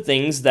 These are the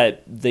things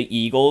that the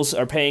Eagles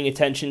are paying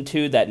attention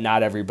to that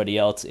not everybody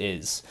else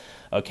is.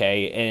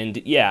 Okay, and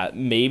yeah,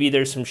 maybe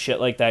there's some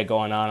shit like that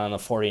going on the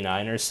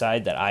 49ers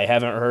side that I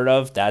haven't heard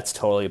of. That's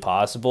totally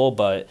possible,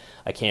 but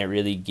I can't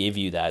really give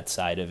you that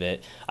side of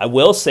it. I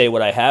will say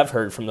what I have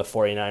heard from the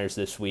 49ers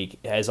this week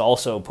has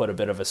also put a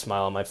bit of a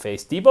smile on my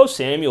face. Deebo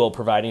Samuel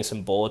providing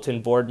some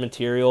bulletin board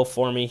material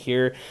for me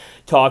here,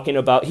 talking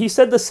about, he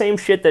said the same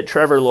shit that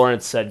Trevor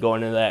Lawrence said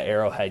going into that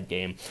Arrowhead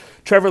game.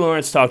 Trevor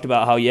Lawrence talked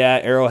about how,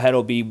 yeah, Arrowhead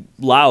will be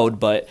loud,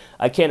 but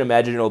I can't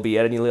imagine it'll be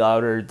any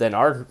louder than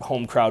our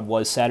home crowd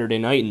was Saturday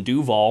night in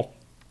Duval.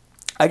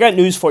 I got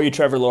news for you,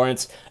 Trevor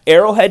Lawrence.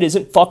 Arrowhead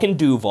isn't fucking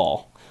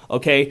Duval,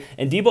 okay?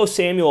 And Deebo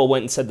Samuel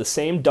went and said the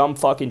same dumb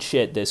fucking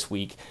shit this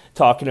week,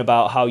 talking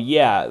about how,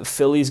 yeah,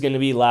 Philly's going to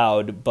be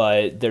loud,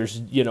 but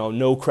there's,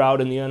 no crowd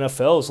in the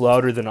NFL is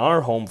louder than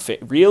our home.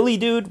 Really,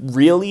 dude?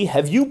 Really?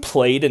 Have you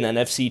played an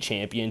NFC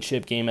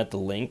championship game at the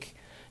Link,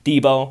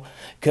 Deebo?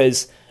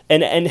 Because...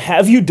 And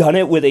have you done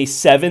it with a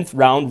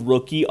 7th-round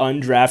rookie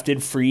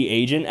undrafted free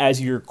agent as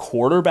your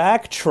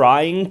quarterback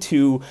trying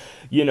to,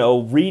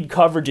 read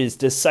coverages,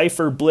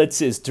 decipher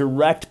blitzes,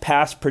 direct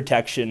pass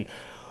protection,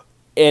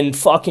 and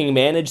fucking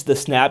manage the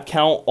snap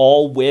count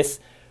all with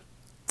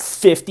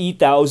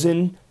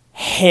 50,000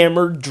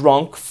 hammered,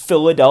 drunk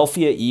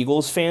Philadelphia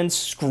Eagles fans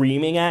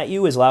screaming at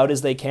you as loud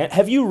as they can?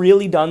 Have you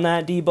really done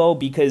that, Deebo?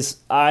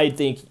 Because I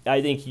think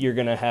you're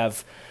going to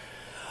have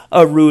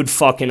a rude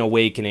fucking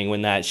awakening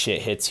when that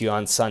shit hits you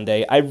on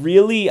Sunday. I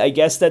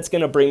guess that's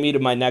going to bring me to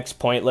my next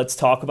point. Let's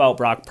talk about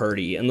Brock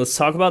Purdy, and let's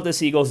talk about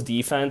this Eagles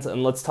defense,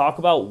 and let's talk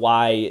about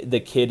why the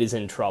kid is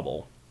in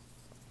trouble.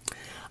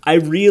 I'm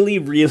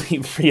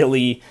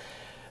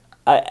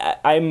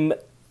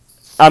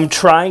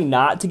trying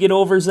not to get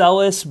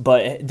overzealous,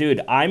 but dude,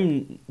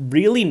 I'm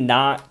really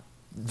not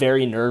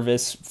very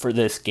nervous for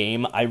this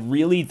game. I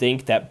really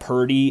think that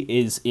Purdy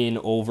is in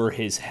over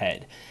his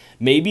head.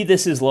 Maybe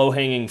this is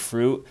low-hanging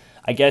fruit.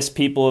 I guess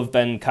people have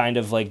been kind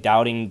of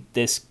doubting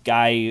this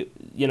guy,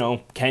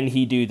 can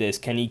he do this?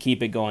 Can he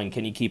keep it going?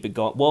 Can he keep it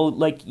going? Well,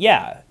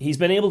 yeah, he's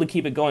been able to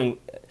keep it going.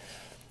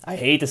 I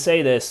hate to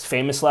say this,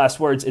 famous last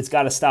words, it's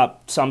got to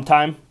stop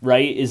sometime,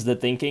 right, is the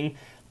thinking.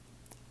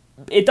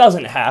 It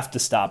doesn't have to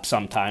stop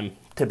sometime,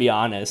 to be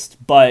honest,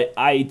 but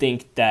I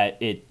think that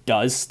it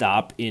does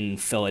stop in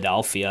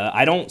Philadelphia.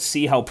 I don't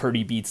see how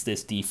Purdy beats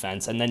this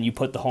defense, and then you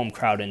put the home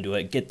crowd into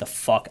it. Get the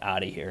fuck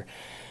out of here.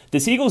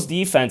 This Eagles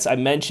defense, I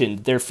mentioned,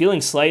 they're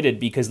feeling slighted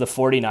because the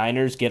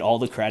 49ers get all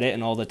the credit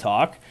and all the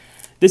talk.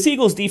 This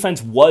Eagles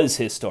defense was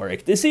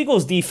historic. This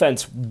Eagles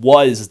defense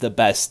was the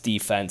best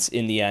defense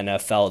in the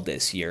NFL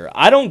this year.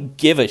 I don't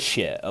give a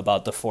shit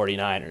about the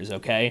 49ers,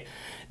 okay?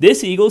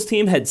 This Eagles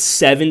team had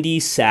 70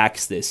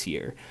 sacks this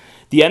year.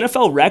 The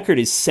NFL record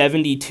is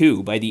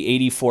 72 by the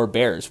 84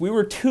 Bears. We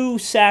were 2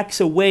 sacks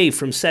away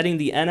from setting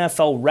the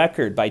NFL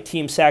record by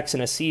team sacks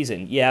in a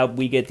season. Yeah,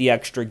 we get the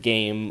extra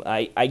game.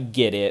 I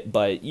get it,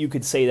 but you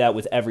could say that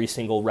with every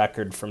single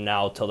record from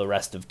now till the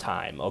rest of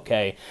time,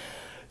 okay?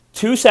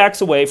 2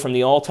 sacks away from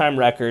the all-time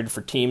record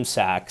for team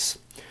sacks.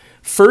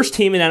 First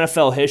team in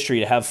NFL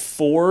history to have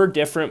 4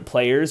 different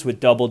players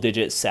with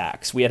double-digit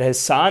sacks. We had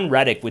Hassan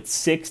Reddick with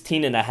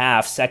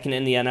 16.5, second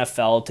in the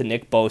NFL to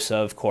Nick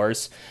Bosa, of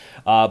course.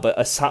 But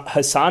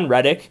Hassan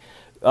Reddick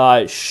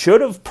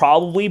should have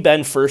probably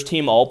been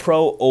first-team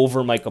All-Pro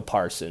over Micah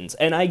Parsons.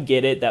 And I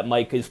get it that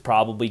Mike is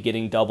probably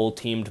getting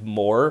double-teamed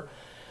more.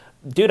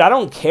 Dude, I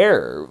don't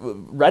care.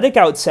 Reddick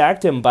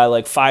outsacked him by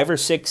like 5 or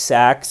 6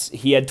 sacks.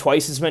 He had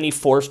twice as many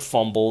forced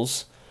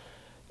fumbles.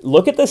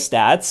 Look at the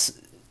stats.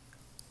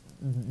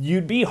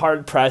 You'd be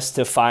hard-pressed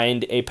to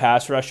find a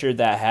pass rusher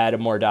that had a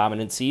more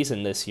dominant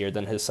season this year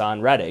than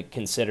Hassan Reddick,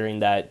 considering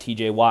that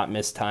TJ Watt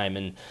missed time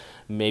and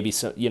maybe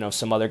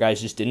some other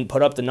guys just didn't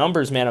put up the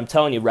numbers, man. I'm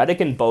telling you,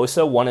 Reddick and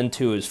Bosa 1 and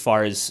 2 as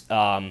far as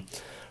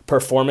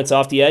performance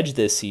off the edge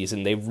this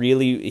season.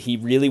 He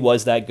really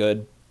was that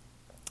good.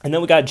 And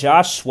then we got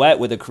Josh Sweat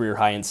with a career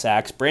high in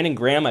sacks. Brandon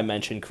Graham, I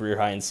mentioned, career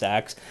high in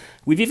sacks.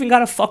 We've even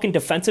got a fucking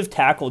defensive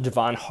tackle,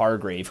 Javon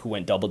Hargrave, who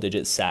went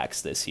double-digit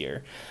sacks this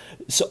year.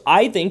 So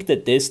I think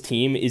that this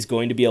team is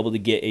going to be able to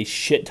get a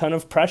shit ton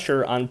of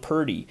pressure on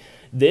Purdy.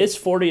 This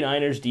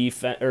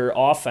 49ers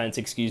offense,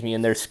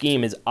 in their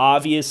scheme is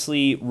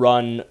obviously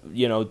run,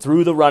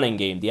 through the running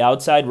game, the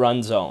outside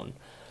run zone.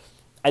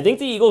 I think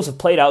the Eagles have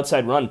played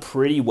outside run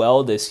pretty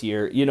well this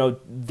year.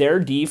 Their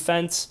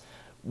defense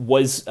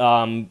was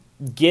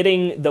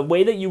getting the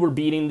way that you were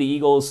beating the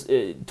Eagles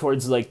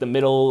towards like the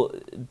middle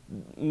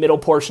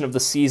portion of the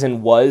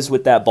season was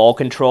with that ball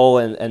control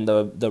and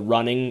the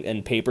running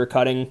and paper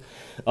cutting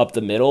up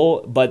the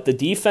middle, but the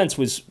defense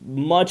was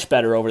much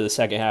better over the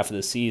second half of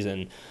the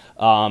season.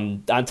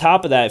 On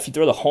top of that, if you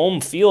throw the home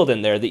field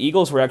in there, the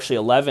Eagles were actually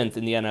 11th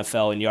in the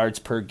NFL in yards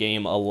per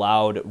game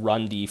allowed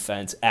run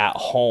defense at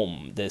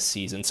home this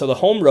season. So the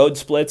home road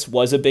splits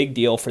was a big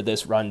deal for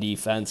this run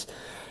defense.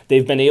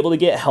 They've been able to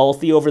get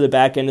healthy over the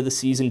back end of the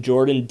season.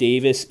 Jordan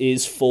Davis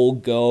is full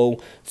go.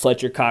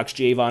 Fletcher Cox,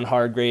 Javon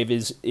Hargrave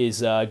is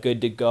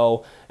good to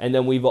go. And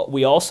then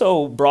we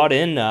also brought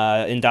in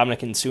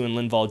Ndamukong Suh and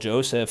Linval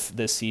Joseph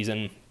this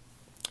season.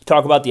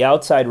 Talk about the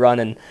outside run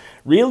and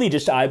really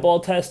just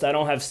eyeball test. I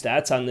don't have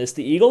stats on this.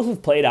 The Eagles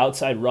have played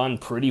outside run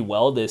pretty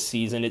well this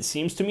season. It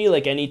seems to me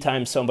like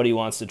anytime somebody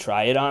wants to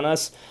try it on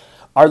us,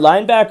 our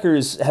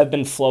linebackers have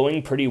been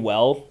flowing pretty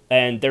well,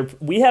 and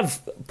we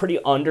have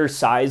pretty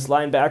undersized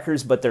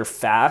linebackers, but they're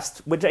fast,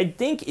 which I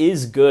think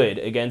is good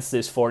against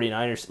this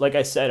 49ers. Like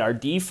I said, our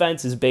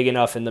defense is big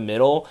enough in the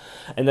middle,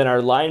 and then our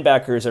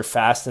linebackers are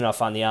fast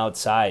enough on the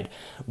outside,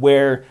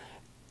 where,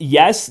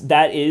 yes,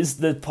 that is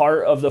the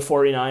part of the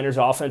 49ers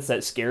offense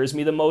that scares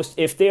me the most.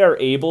 If they are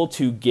able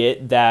to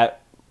get that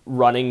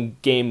running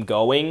game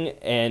going,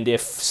 and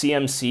if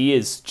CMC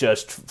is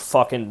just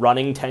fucking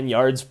running 10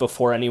 yards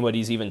before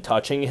anybody's even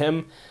touching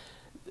him,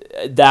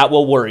 that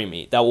will worry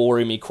me. That will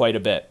worry me quite a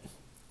bit.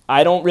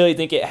 I don't really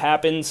think it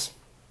happens.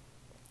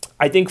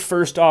 I think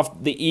first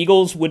off, the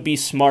Eagles would be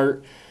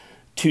smart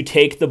to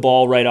take the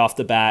ball right off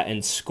the bat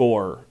and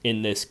score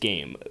in this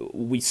game.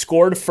 We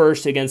scored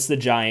first against the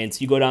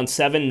Giants. You go down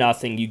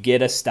 7-0, you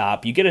get a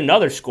stop, you get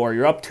another score,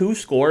 you're up 2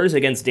 scores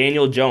against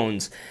Daniel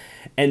Jones,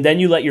 and then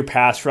you let your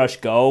pass rush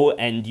go,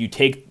 and you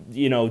take,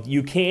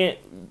 you can't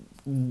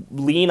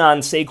lean on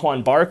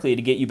Saquon Barkley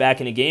to get you back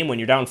in a game when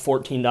you're down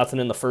 14-0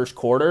 in the first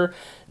quarter.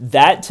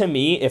 That, to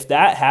me, if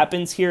that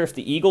happens here, if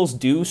the Eagles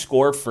do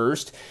score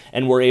first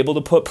and we're able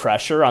to put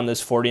pressure on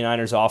this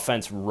 49ers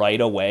offense right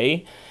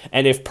away,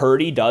 and if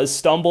Purdy does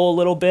stumble a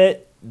little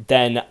bit,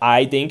 then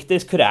I think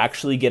this could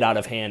actually get out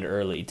of hand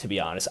early, to be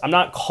honest. I'm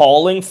not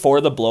calling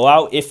for the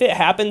blowout. If it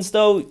happens,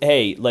 though,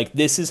 hey,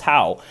 this is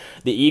how.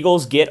 The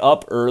Eagles get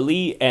up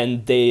early,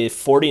 and the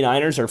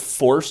 49ers are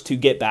forced to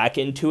get back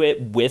into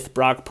it with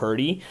Brock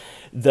Purdy.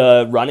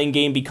 The running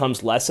game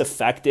becomes less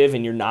effective,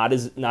 and you're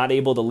not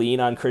able to lean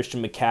on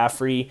Christian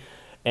McCaffrey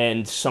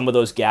and some of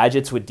those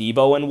gadgets with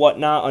Debo and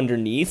whatnot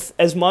underneath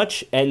as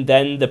much, and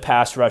then the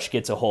pass rush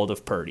gets a hold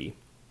of Purdy.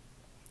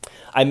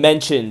 I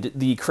mentioned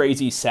the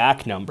crazy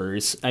sack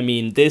numbers. I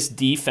mean, this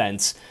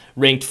defense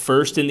ranked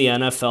first in the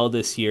NFL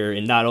this year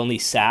in not only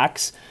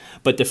sacks,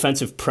 but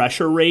defensive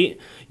pressure rate,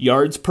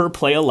 yards per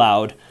play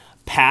allowed,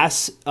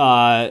 pass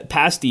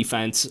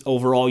defense,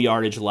 overall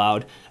yardage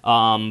allowed,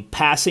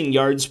 passing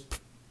yards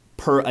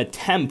per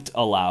attempt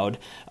allowed.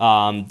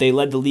 They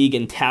led the league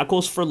in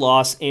tackles for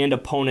loss and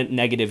opponent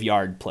negative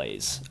yard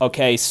plays.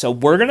 Okay, so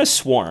we're going to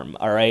swarm,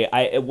 all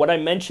right? What I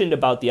mentioned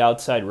about the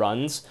outside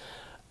runs,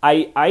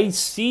 I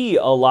see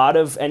a lot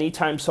of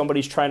anytime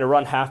somebody's trying to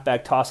run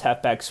halfback toss,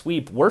 halfback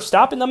sweep, we're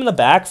stopping them in the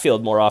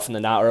backfield more often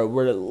than not, or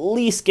we're at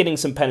least getting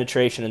some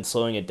penetration and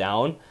slowing it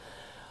down.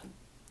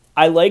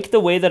 I like the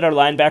way that our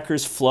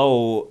linebackers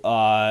flow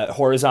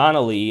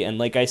horizontally, and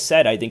like I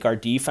said, I think our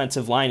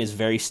defensive line is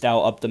very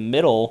stout up the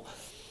middle.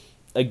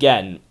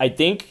 Again, I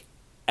think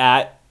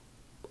at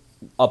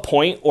a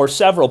point or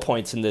several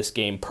points in this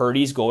game,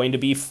 Purdy's going to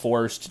be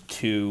forced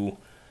to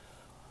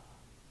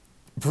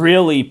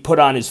really put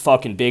on his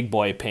fucking big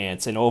boy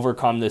pants and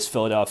overcome this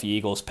Philadelphia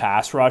Eagles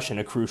pass rush in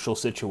a crucial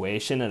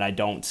situation, and I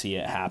don't see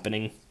it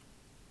happening.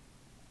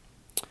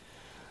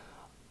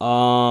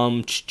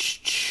 The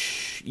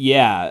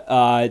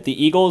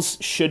Eagles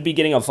should be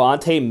getting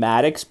Avonte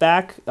Maddox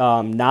back,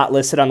 not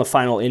listed on the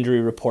final injury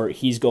report.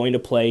 He's going to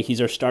play. He's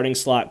our starting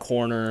slot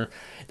corner.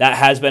 That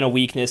has been a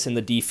weakness in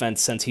the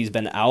defense since he's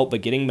been out,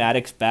 but getting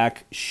Maddox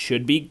back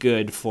should be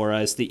good for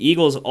us. The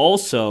Eagles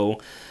also,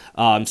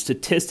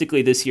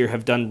 statistically this year,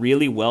 have done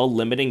really well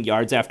limiting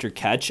yards after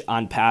catch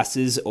on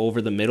passes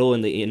over the middle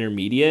and the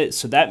intermediate.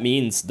 So that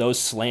means those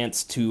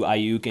slants to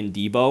Ayuk and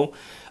Debo.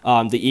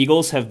 The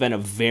Eagles have been a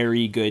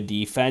very good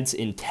defense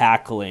in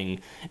tackling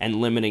and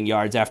limiting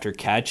yards after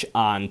catch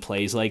on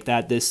plays like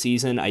that this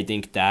season. I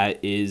think that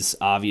is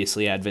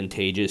obviously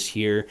advantageous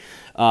here.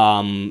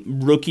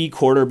 Rookie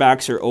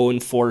quarterbacks are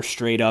 0-4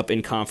 straight up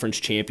in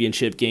conference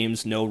championship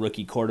games. No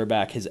rookie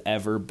quarterback has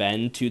ever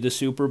been to the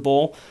Super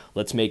Bowl.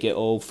 Let's make it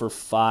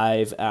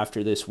 0-5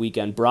 after this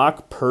weekend.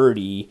 Brock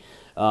Purdy,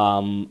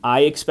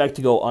 I expect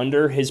to go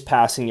under his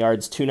passing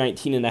yards.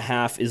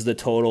 219.5 is the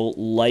total.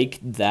 Like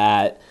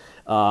that.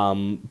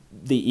 The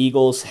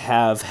Eagles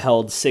have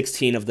held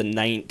 16 of the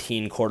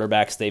 19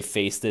 quarterbacks they've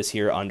faced this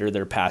year under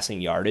their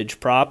passing yardage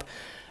prop.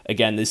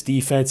 Again, this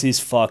defense is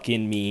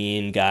fucking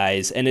mean,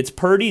 guys. And it's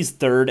Purdy's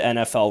third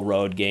NFL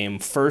road game,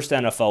 first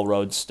NFL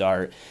road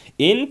start.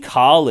 In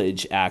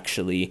college,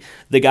 actually,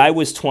 the guy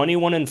was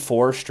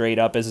 21-4 straight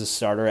up as a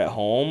starter at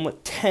home,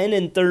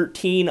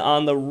 10-13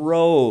 on the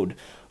road.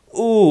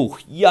 Ooh,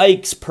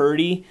 yikes,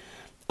 Purdy.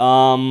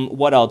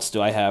 What else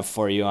do I have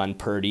for you on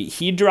Purdy?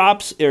 You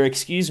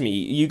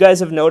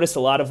guys have noticed a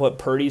lot of what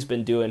Purdy's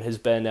been doing has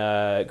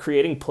been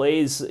creating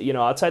plays,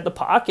 outside the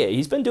pocket.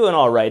 He's been doing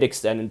all right,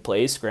 extending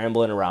plays,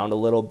 scrambling around a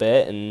little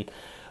bit, and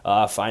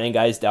finding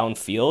guys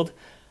downfield.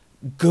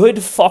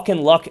 Good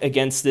fucking luck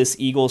against this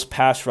Eagles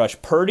pass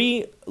rush.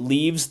 Purdy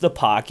leaves the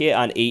pocket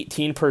on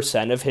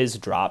 18% of his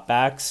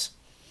dropbacks.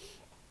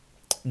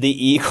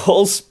 The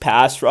Eagles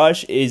pass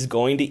rush is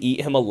going to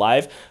eat him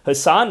alive.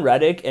 Hassan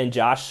Reddick and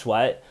Josh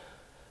Sweat,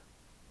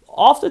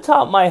 off the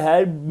top of my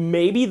head,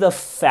 maybe the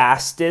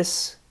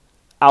fastest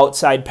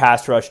outside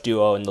pass rush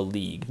duo in the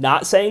league.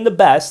 Not saying the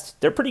best.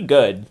 They're pretty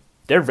good.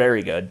 They're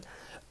very good.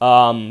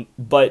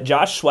 But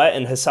Josh Sweat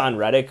and Hassan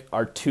Reddick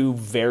are two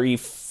very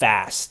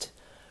fast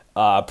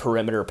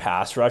perimeter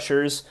pass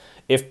rushers.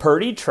 If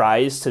Purdy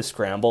tries to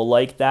scramble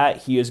like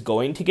that, he is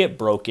going to get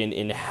broken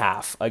in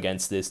half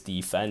against this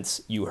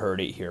defense. You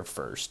heard it here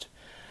first.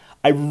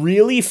 I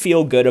really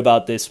feel good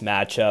about this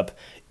matchup.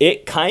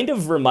 It kind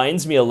of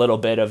reminds me a little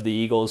bit of the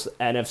Eagles'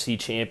 NFC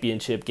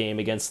Championship game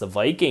against the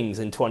Vikings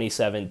in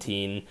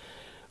 2017,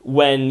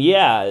 when,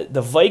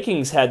 the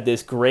Vikings had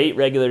this great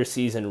regular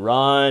season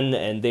run,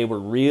 and they were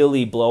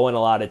really blowing a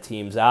lot of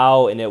teams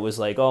out, and it was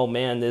like, oh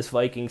man, this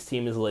Vikings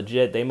team is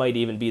legit. They might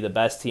even be the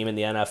best team in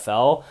the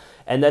NFL.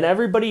 And then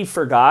everybody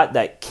forgot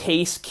that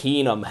Case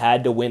Keenum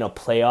had to win a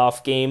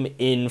playoff game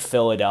in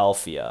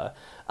Philadelphia.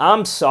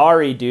 I'm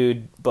sorry,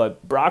 dude,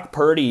 but Brock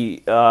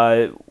Purdy,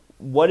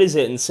 what is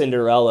it in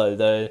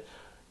Cinderella?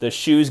 The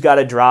shoe's got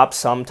to drop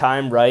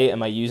sometime, right?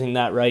 Am I using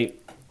that right?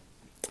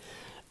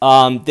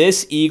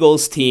 This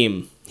Eagles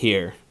team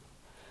here,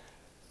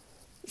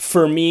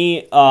 for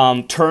me,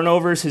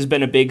 turnovers has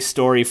been a big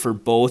story for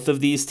both of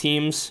these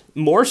teams,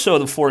 more so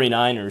the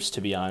 49ers,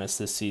 to be honest,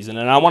 this season.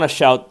 And I want to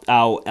shout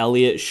out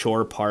Elliot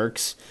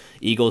Shore-Parks,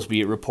 Eagles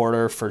beat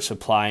reporter, for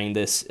supplying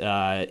this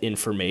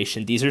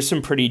information. These are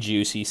some pretty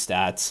juicy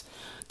stats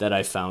that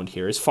I found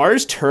here. As far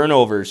as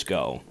turnovers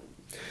go,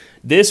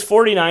 this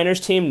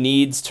 49ers team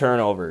needs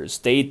turnovers.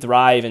 They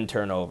thrive in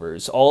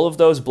turnovers. All of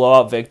those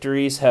blowout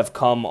victories have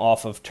come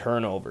off of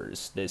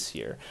turnovers this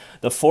year.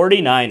 The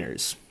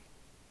 49ers,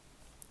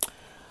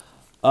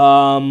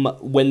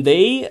 when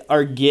they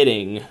are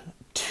getting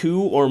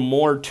 2 or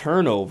more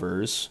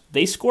turnovers,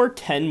 they score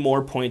 10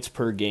 more points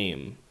per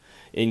game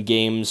in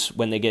games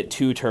when they get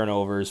 2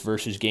 turnovers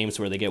versus games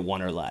where they get 1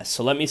 or less.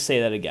 So let me say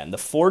that again. The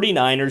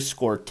 49ers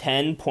score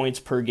 10 points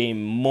per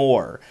game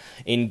more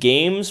in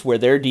games where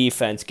their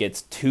defense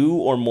gets 2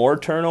 or more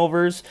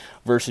turnovers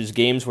versus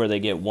games where they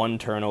get 1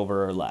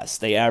 turnover or less.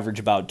 They average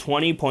about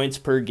 20 points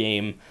per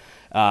game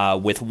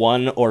with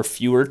 1 or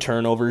fewer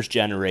turnovers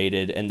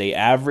generated, and they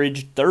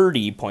average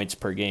 30 points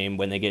per game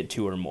when they get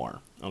 2 or more.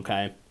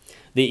 Okay?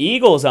 The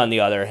Eagles, on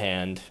the other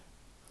hand,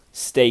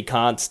 stay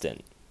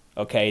constant.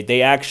 Okay,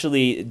 they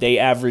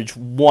average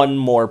 1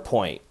 more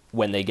point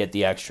when they get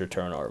the extra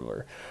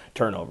turnover.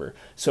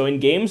 So in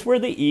games where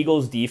the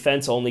Eagles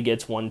defense only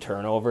gets 1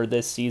 turnover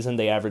this season,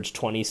 they average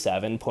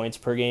 27 points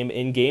per game.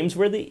 In games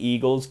where the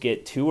Eagles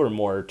get 2 or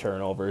more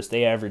turnovers,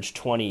 they average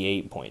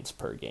 28 points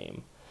per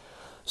game.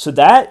 So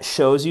that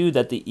shows you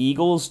that the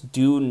Eagles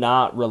do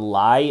not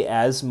rely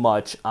as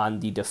much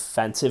on the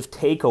defensive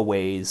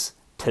takeaways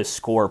to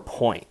score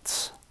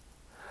points.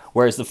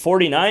 Whereas the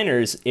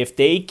 49ers, if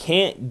they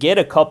can't get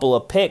a couple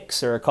of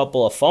picks or a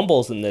couple of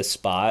fumbles in this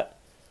spot,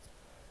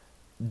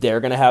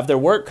 they're going to have their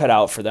work cut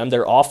out for them.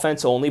 Their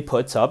offense only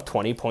puts up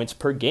 20 points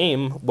per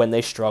game when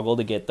they struggle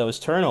to get those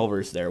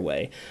turnovers their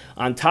way.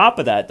 On top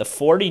of that, the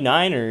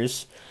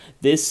 49ers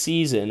this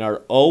season are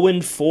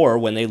 0-4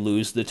 when they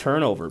lose the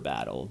turnover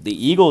battle.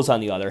 The Eagles,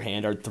 on the other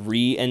hand, are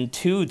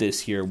 3-2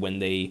 this year when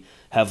they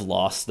have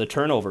lost the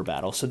turnover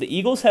battle. So the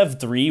Eagles have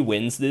 3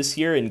 wins this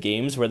year in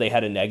games where they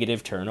had a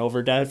negative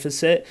turnover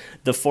deficit.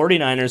 The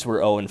 49ers were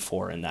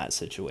 0-4 in that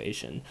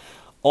situation.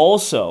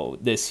 Also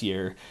this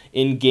year,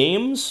 in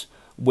games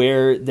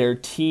where their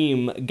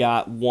team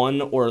got 1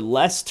 or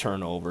less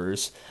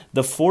turnovers,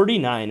 the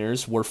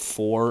 49ers were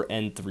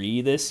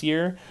 4-3 this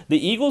year.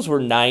 The Eagles were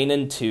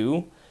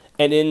 9-2.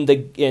 And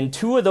in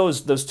 2 of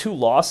those 2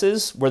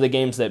 losses were the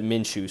games that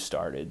Minshew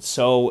started.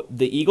 So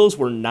the Eagles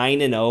were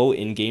 9-0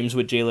 in games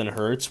with Jalen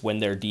Hurts when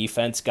their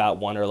defense got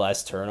 1 or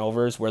less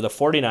turnovers, where the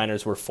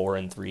 49ers were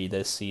 4-3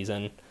 this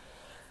season.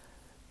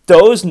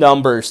 Those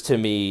numbers to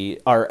me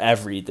are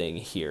everything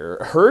here.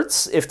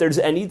 Hurts, if there's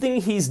anything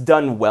he's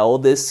done well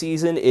this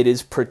season, it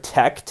is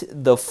protect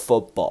the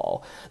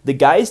football. The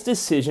guy's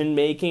decision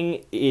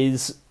making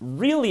is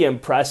really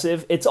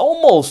impressive. It's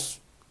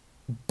almost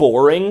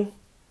boring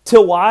to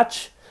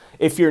watch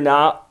if you're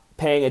not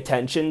paying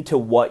attention to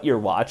what you're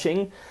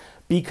watching,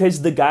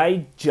 because the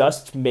guy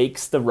just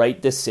makes the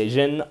right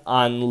decision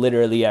on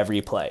literally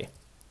every play.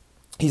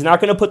 He's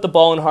not going to put the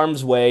ball in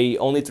harm's way.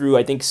 Only threw,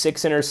 I think,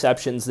 6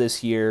 interceptions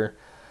this year.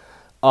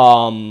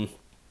 The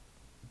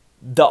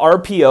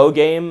RPO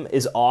game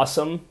is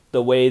awesome.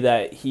 The way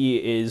that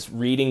he is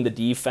reading the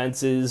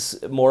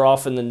defenses, more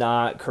often than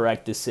not,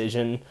 correct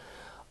decision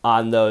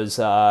on those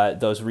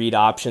read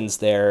options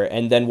there.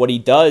 And then what he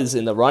does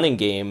in the running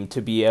game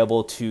to be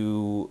able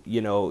to,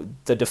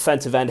 the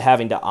defensive end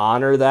having to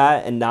honor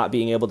that and not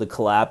being able to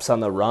collapse on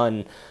the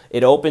run,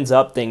 it opens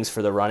up things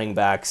for the running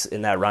backs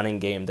in that running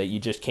game that you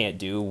just can't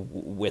do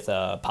with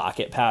a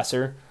pocket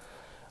passer.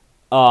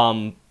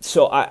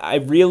 So I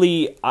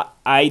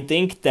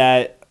think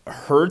that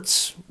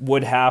Hurts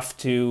would have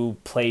to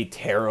play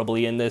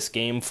terribly in this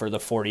game for the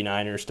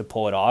 49ers to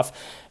pull it off.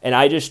 And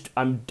I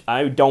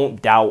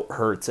don't doubt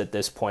Hurts at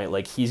this point.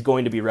 Like, he's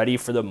going to be ready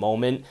for the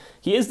moment.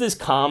 He has this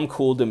calm,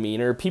 cool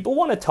demeanor. People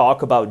want to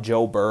talk about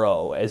Joe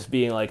Burrow as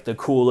being like the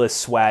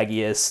coolest,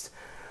 swaggiest,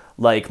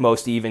 like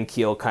most even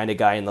keel kind of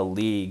guy in the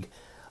league.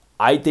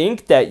 I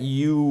think that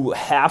you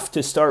have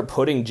to start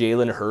putting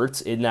Jalen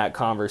Hurts in that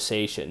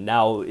conversation.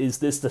 Now, is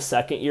this the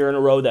second year in a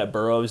row that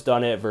Burrow's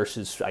done it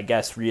versus, I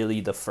guess, really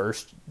the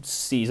first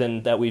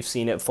season that we've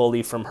seen it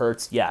fully from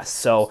Hurts? Yes,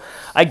 so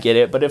I get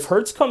it. But if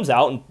Hurts comes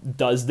out and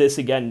does this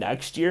again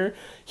next year,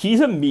 he's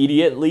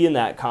immediately in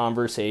that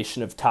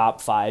conversation of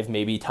top 5,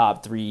 maybe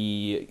top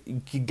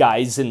 3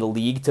 guys in the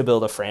league to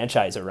build a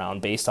franchise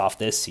around based off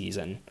this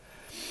season.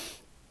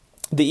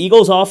 The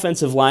Eagles'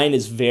 offensive line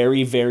is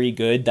very, very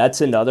good. That's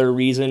another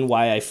reason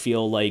why I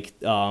feel like,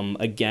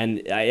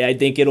 I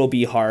think it'll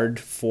be hard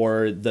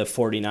for the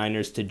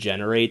 49ers to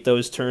generate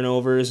those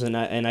turnovers, and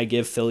I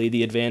give Philly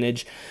the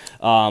advantage.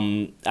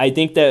 I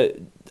think that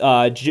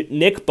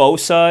Nick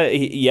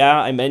Bosa,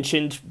 I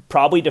mentioned,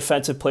 probably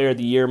Defensive Player of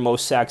the Year,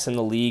 most sacks in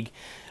the league.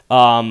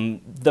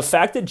 The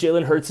fact that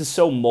Jalen Hurts is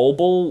so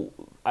mobile,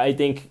 I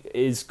think,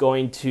 is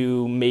going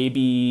to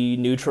maybe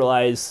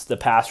neutralize the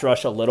pass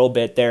rush a little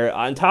bit there.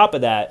 On top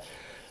of that,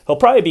 he'll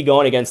probably be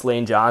going against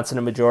Lane Johnson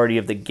a majority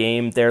of the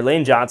game there.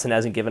 Lane Johnson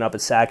hasn't given up a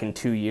sack in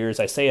 2 years.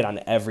 I say it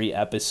on every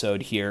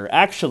episode here.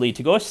 Actually,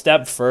 to go a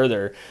step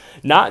further,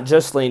 not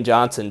just Lane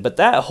Johnson, but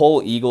that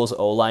whole Eagles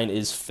O-line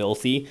is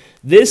filthy.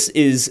 This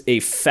is a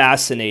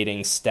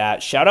fascinating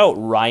stat. Shout out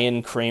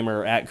Ryan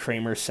Kramer at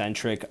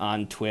KramerCentric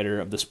on Twitter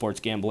of the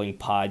Sports Gambling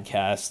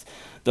Podcast.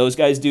 Those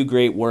guys do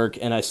great work,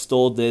 and I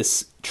stole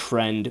this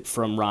trend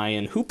from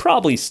Ryan, who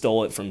probably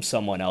stole it from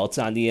someone else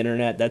on the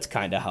internet. That's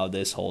kind of how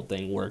this whole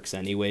thing works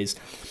anyways.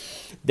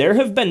 There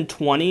have been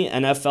 20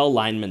 NFL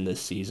linemen this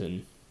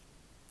season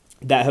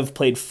that have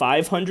played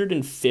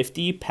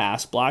 550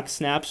 pass block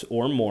snaps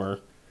or more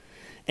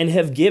and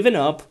have given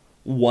up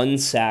 1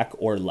 sack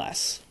or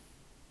less.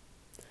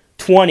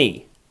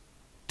 20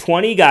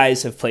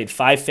 guys have played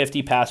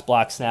 550 pass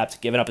block snaps,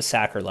 given up a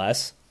sack or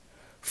less.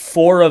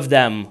 4 of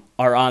them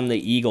are on the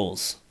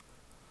Eagles.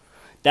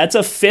 That's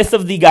a fifth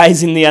of the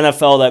guys in the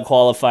NFL that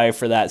qualify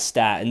for that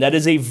stat, and that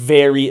is a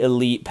very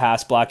elite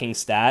pass blocking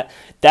stat.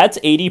 That's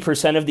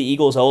 80% of the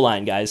Eagles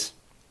O-line, guys.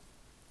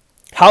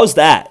 How's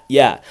that?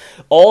 Yeah.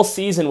 All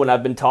season when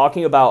I've been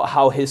talking about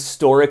how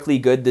historically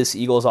good this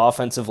Eagles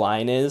offensive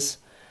line is,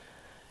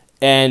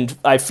 and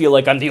I feel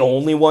like I'm the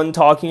only one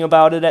talking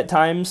about it at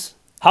times.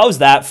 How's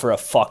that for a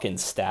fucking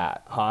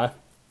stat, huh?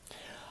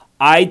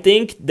 I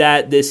think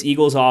that this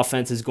Eagles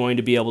offense is going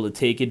to be able to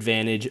take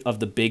advantage of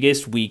the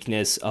biggest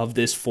weakness of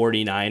this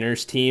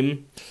 49ers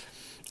team.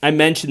 I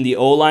mentioned the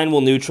O-line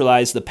will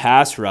neutralize the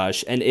pass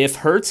rush, and if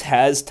Hurts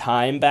has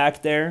time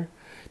back there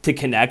to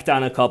connect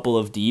on a couple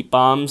of deep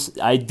bombs,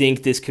 I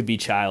think this could be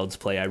child's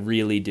play. I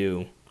really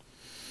do.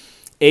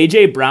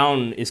 A.J.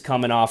 Brown is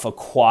coming off a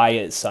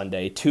quiet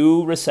Sunday.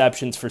 2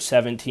 receptions for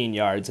 17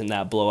 yards in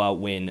that blowout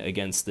win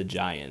against the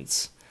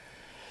Giants.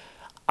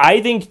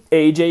 I think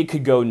A.J.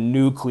 could go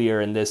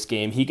nuclear in this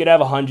game. He could have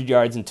 100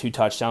 yards and 2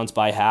 touchdowns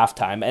by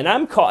halftime. And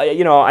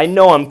I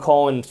know I'm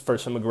calling for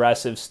some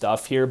aggressive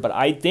stuff here, but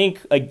I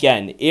think,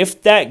 again,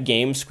 if that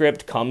game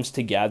script comes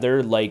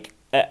together, like,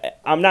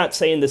 I'm not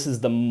saying this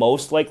is the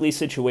most likely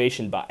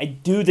situation, but I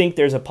do think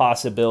there's a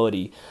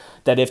possibility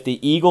that if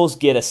the Eagles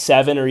get a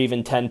 7 or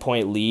even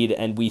 10-point lead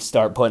and we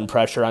start putting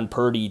pressure on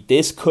Purdy,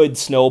 this could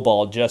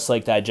snowball just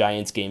like that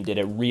Giants game did.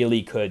 It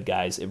really could,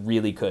 guys. It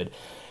really could.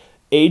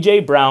 A.J.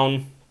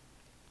 Brown,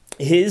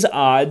 his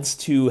odds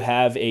to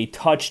have a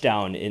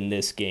touchdown in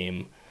this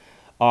game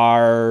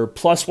are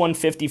plus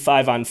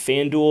 155 on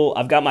FanDuel.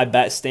 I've got my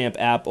BetStamp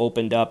app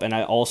opened up, and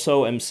I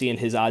also am seeing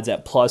his odds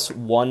at plus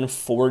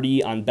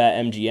 140 on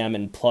BetMGM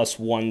and plus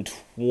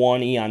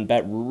 120 on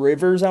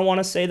BetRivers, I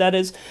want to say that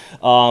is.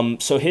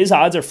 So his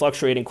odds are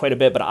fluctuating quite a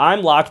bit, but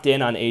I'm locked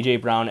in on A.J.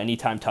 Brown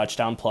anytime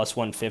touchdown plus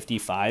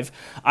 155.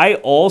 I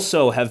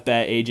also have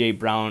bet A.J.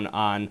 Brown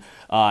on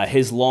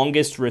his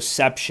longest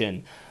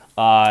reception.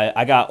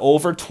 I got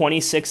over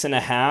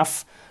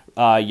 26.5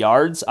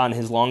 yards on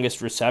his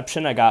longest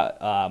reception. I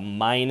got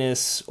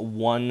minus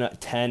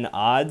 110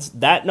 odds.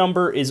 That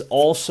number is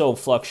also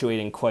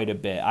fluctuating quite a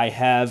bit. I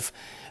have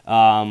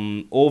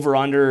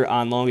over-under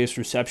on longest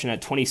reception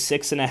at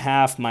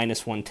 26.5,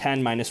 minus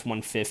 110, minus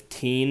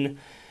 115,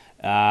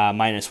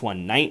 minus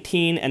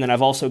 119. And then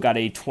I've also got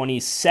a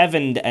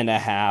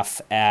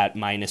 27.5 at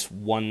minus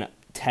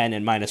 110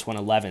 and minus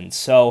 111.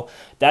 So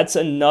that's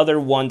another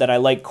one that I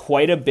like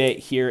quite a bit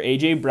here.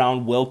 A.J.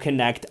 Brown will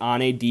connect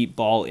on a deep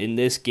ball in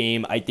this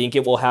game. I think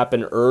it will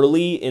happen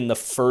early in the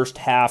first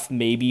half,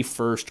 maybe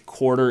first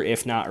quarter,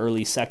 if not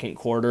early second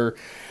quarter.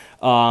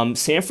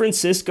 San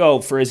Francisco,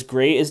 for as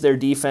great as their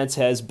defense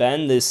has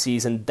been this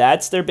season,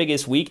 that's their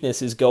biggest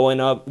weakness, is giving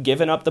up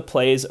the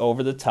plays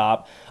over the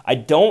top. I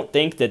don't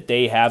think that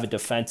they have a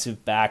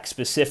defensive back,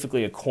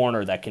 specifically a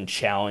corner, that can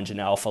challenge an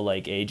alpha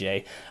like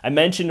AJ. I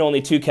mentioned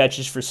only 2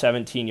 catches for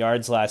 17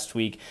 yards last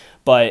week,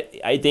 but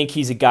I think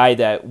he's a guy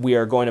that we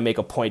are going to make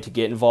a point to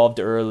get involved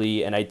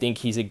early, and I think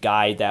he's a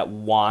guy that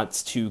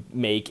wants to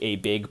make a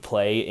big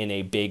play in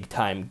a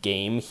big-time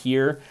game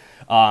here.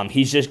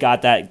 He's just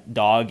got that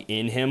dog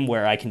in him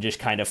where I can just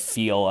kind of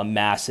feel a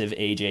massive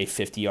AJ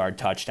 50-yard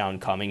touchdown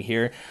coming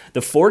here. The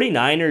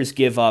 49ers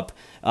give up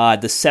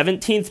the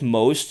 17th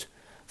most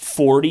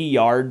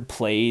 40-yard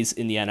plays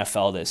in the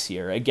NFL this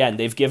year. Again,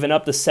 they've given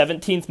up the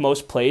 17th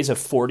most plays of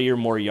 40 or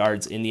more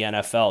yards in the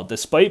NFL,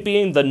 despite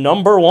being the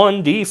number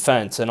 1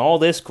 defense and all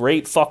this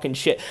great fucking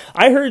shit.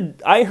 I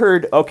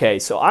heard, okay,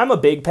 so I'm a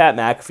big Pat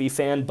McAfee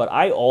fan, but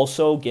I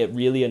also get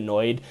really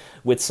annoyed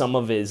with some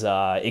of his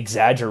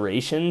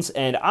exaggerations,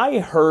 and I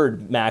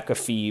heard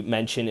McAfee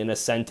mention in a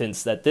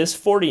sentence that this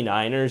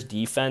 49ers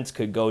defense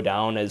could go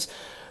down as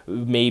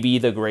maybe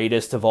the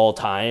greatest of all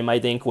time, I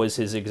think was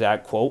his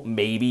exact quote,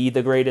 maybe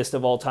the greatest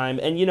of all time.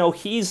 And,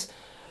 he's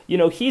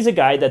a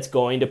guy that's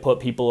going to put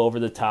people over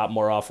the top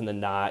more often than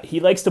not. He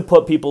likes to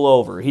put people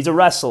over. He's a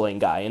wrestling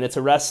guy, and it's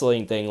a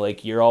wrestling thing.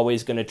 Like, you're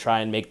always going to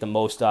try and make the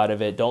most out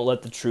of it. Don't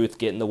let the truth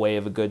get in the way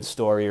of a good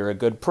story or a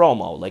good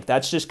promo. Like,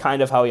 that's just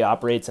kind of how he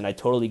operates, and I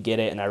totally get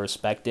it, and I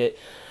respect it.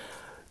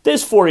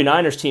 This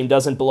 49ers team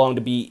doesn't belong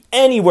to be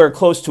anywhere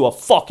close to a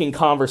fucking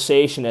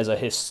conversation as a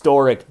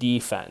historic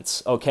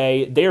defense,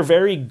 okay? They're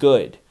very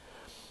good.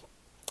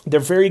 They're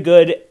very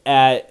good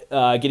at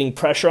getting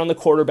pressure on the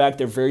quarterback.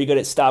 They're very good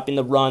at stopping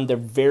the run. They're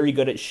very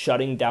good at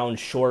shutting down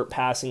short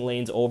passing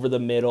lanes over the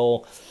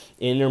middle,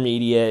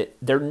 intermediate.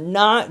 They're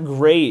not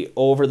great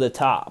over the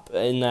top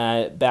in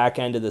that back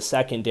end of the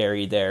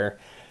secondary there.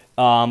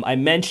 I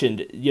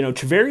mentioned,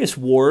 Travarius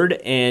Ward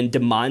and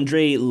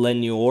Demondre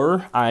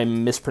Lenoir.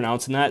 I'm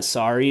mispronouncing that.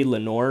 Sorry,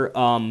 Lenoir.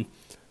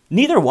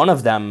 Neither one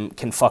of them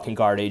can fucking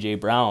guard A.J.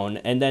 Brown.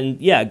 And then,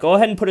 go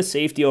ahead and put a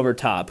safety over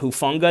top.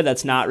 Hufanga,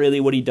 that's not really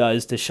what he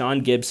does.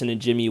 Deshaun Gibson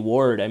and Jimmy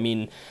Ward. I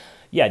mean,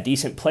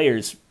 decent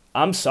players.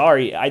 I'm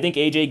sorry. I think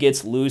A.J.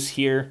 gets loose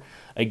here.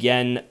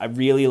 Again, I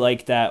really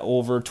like that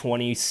over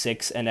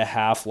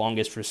 26.5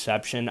 longest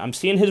reception. I'm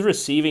seeing his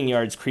receiving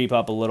yards creep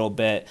up a little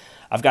bit.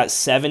 I've got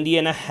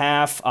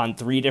 70.5 on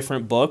 3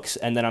 different books,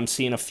 and then I'm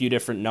seeing a few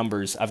different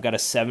numbers. I've got a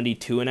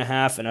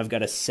 72.5, and I've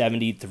got a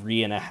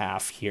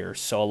 73.5 here.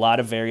 So a lot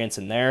of variance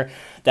in there.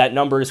 That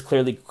number is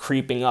clearly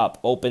creeping up.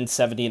 Open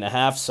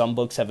 70.5. Some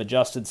books have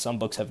adjusted, some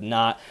books have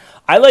not.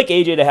 I like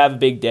AJ to have a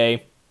big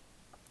day.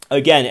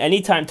 Again,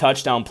 anytime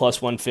touchdown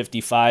plus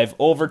 155,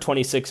 over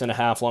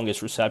 26.5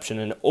 longest reception,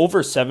 and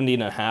over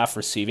 70.5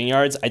 receiving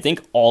yards. I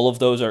think all of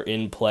those are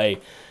in play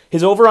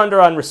His over-under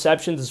on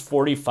receptions is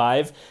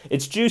 45.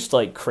 It's juiced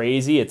like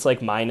crazy. It's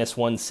like minus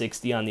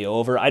 160 on the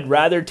over. I'd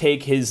rather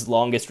take his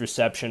longest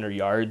reception or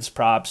yards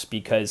props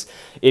because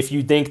if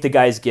you think the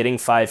guy's getting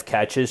 5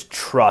 catches,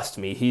 trust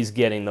me, he's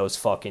getting those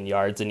fucking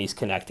yards and he's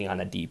connecting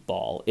on a deep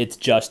ball. It's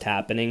just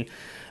happening.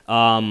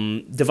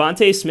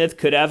 Devontae Smith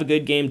could have a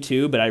good game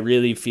too, but I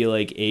really feel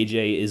like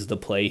AJ is the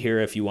play here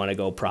if you want to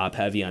go prop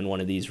heavy on one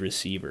of these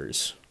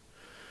receivers.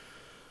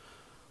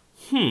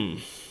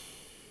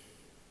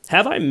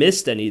 Have I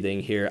missed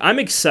anything here? I'm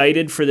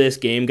excited for this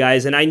game,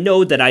 guys, and I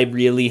know that I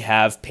really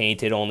have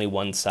painted only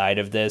one side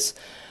of this.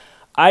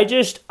 I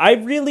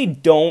really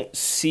don't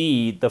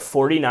see the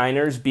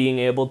 49ers being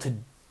able to,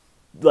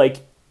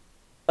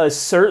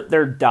 assert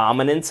their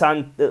dominance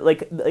on,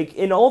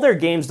 in all their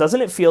games.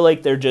 Doesn't it feel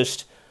like they're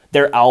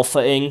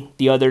alphaing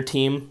the other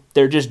team?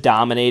 They're just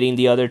dominating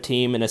the other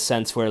team in a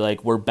sense where,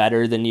 we're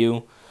better than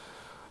you,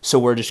 so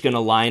we're just going to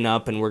line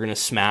up and we're going to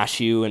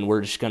smash you and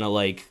we're just going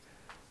to,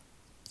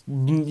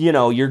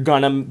 you're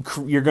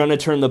gonna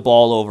turn the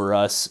ball over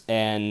us,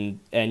 and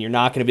you're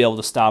not gonna be able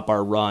to stop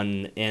our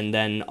run. And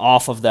then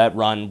off of that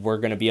run, we're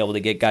gonna be able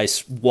to get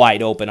guys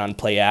wide open on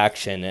play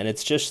action. And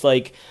it's just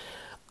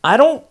I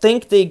don't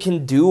think they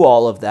can do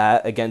all of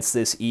that against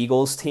this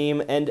Eagles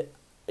team. And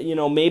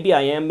maybe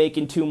I am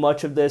making too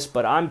much of this,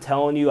 but I'm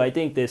telling you, I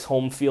think this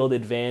home field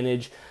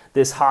advantage,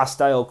 this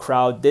hostile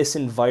crowd, this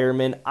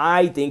environment,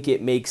 I think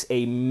it makes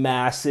a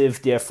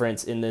massive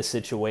difference in this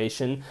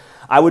situation.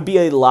 I would be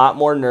a lot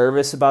more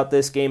nervous about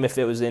this game if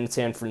it was in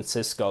San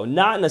Francisco.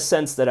 Not in a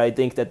sense that I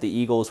think that the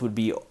Eagles would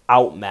be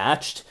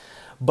outmatched,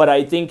 but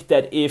I think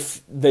that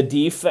if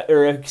if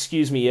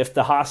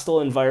the hostile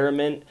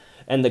environment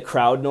and the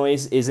crowd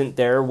noise isn't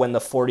there when the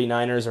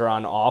 49ers are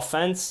on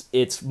offense,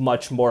 it's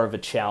much more of a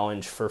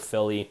challenge for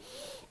Philly.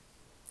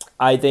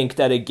 I think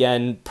that,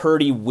 again,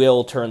 Purdy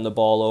will turn the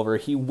ball over.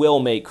 He will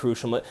make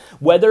crucial...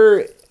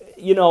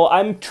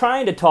 I'm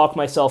trying to talk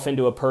myself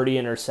into a Purdy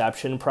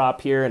interception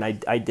prop here, and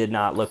I did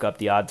not look up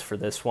the odds for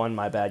this one.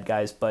 My bad,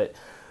 guys. But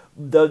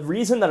the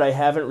reason that I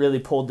haven't really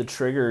pulled the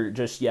trigger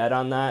just yet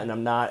on that, and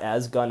I'm not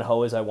as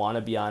gung-ho as I want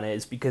to be on it,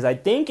 is because I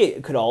think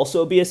it could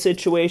also be a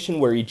situation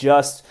where he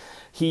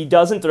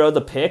doesn't throw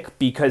the pick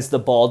because the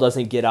ball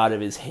doesn't get out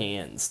of his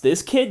hands.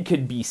 This kid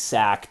could be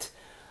sacked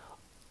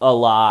a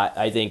lot,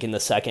 I think, in the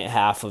second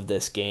half of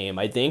this game.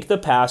 I think the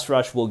pass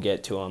rush will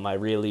get to him. I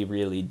really,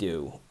 really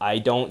do. I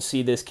don't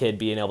see this kid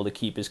being able to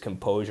keep his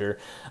composure.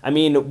 I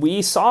mean,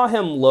 we saw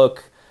him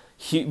look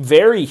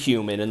very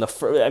human. This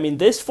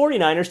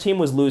 49ers team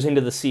was losing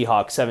to the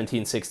Seahawks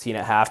 17-16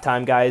 at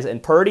halftime, guys,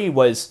 and Purdy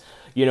was,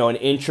 an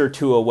inch or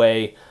two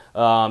away,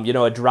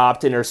 a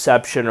dropped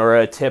interception or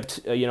a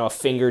tipped, a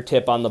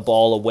fingertip on the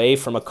ball away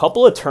from a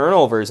couple of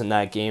turnovers in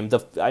that game.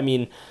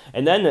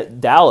 And then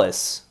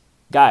Dallas...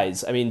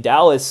 Guys,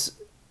 Dallas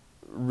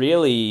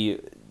really,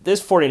 this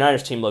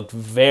 49ers team looked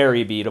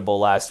very beatable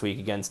last week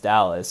against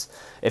Dallas.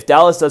 If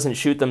Dallas doesn't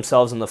shoot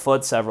themselves in the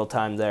foot several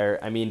times there,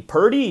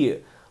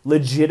 Purdy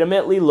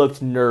legitimately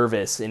looked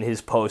nervous in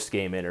his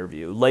post-game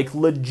interview.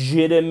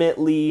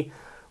 Legitimately,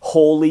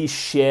 holy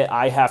shit,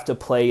 I have to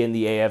play in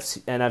the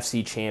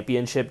NFC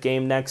Championship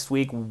game next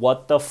week.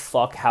 What the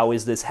fuck? How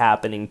is this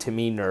happening to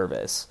me?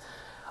 Nervous.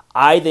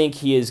 I think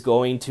he is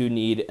going to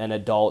need an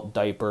adult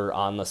diaper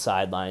on the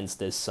sidelines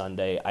this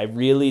Sunday. I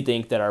really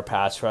think that our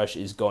pass rush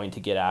is going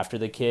to get after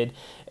the kid,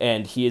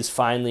 and he is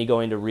finally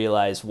going to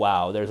realize,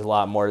 wow, there's a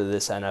lot more to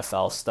this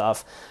NFL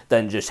stuff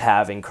than just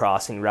having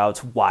crossing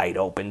routes wide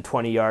open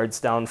 20 yards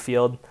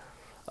downfield.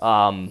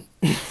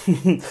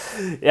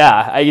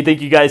 Yeah, I think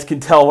you guys can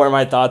tell where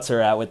my thoughts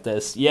are at with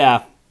this.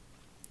 Yeah,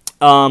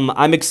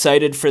 I'm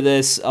excited for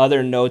this.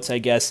 Other notes, I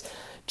guess.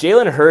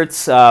 Jalen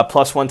Hurts,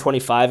 plus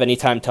 125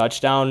 anytime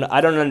touchdown.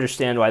 I don't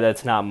understand why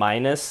that's not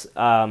minus.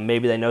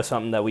 Maybe they know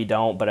something that we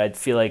don't, but I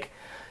feel like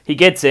he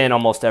gets in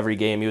almost every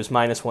game. He was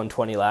minus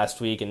 120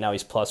 last week, and now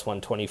he's plus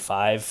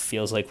 125.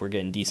 Feels like we're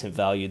getting decent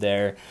value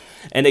there.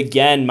 And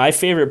again, my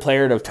favorite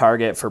player to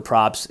target for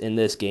props in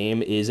this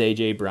game is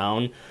A.J.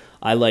 Brown.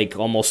 I like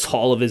almost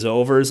all of his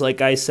overs,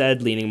 like I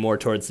said, leaning more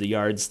towards the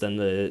yards than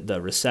the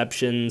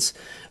receptions.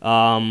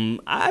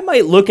 I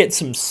might look at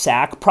some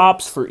sack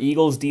props for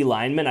Eagles D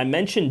linemen. I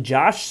mentioned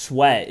Josh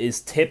Sweat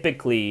is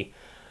typically...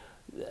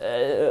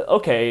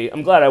 okay,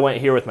 I'm glad I went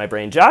here with my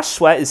brain. Josh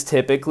Sweat is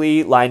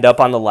typically lined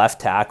up on the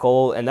left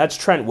tackle, and that's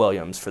Trent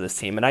Williams for this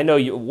team. And I know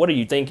you. What are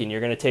you thinking?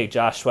 You're going to take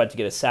Josh Sweat to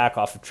get a sack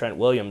off of Trent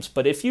Williams.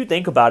 But if you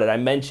think about it, I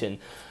mentioned...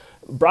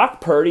 Brock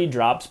Purdy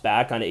drops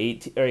back on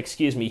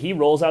he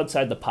rolls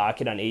outside the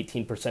pocket on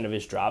 18% of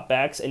his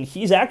dropbacks, and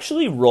he's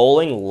actually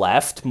rolling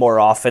left more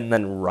often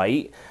than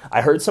right.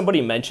 I heard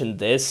somebody mention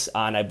this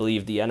on, I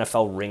believe, the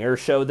NFL Ringer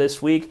show this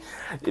week.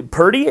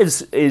 Purdy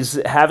is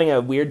having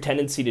a weird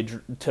tendency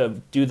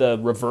to do the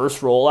reverse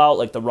rollout,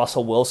 like the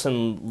Russell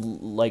Wilson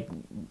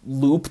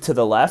loop to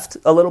the left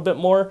a little bit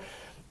more.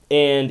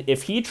 And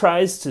if he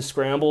tries to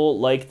scramble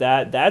like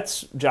that,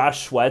 that's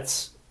Josh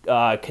Sweat's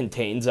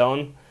contain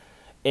zone.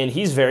 And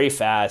he's very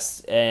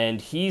fast, and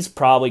he's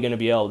probably going to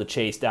be able to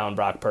chase down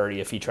Brock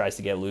Purdy if he tries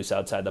to get loose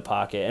outside the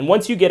pocket. And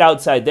once you get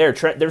outside there,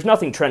 there's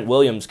nothing Trent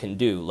Williams can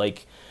do.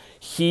 Like,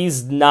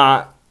 he's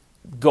not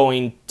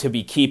going to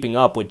be keeping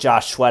up with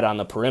Josh Sweat on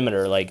the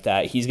perimeter like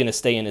that. He's going to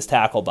stay in his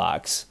tackle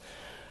box.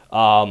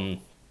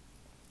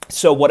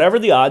 So whatever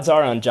the odds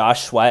are on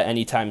Josh Sweat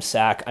anytime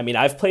sack, I mean,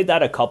 I've played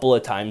that a couple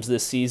of times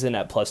this season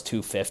at plus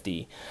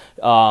 250.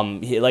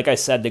 Like I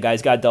said, the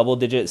guy's got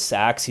double-digit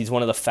sacks. He's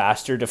one of the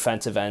faster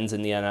defensive ends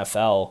in the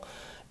NFL.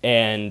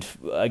 And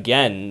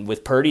again,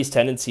 with Purdy's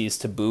tendencies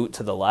to boot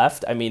to the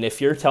left, I mean,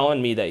 if you're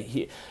telling me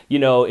that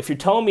if you're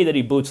telling me that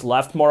he boots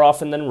left more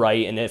often than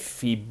right, and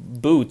if he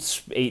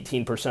boots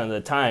 18% of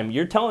the time,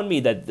 you're telling me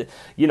that,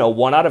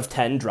 1 out of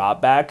 10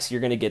 dropbacks, you're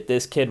going to get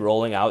this kid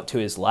rolling out to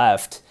his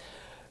left.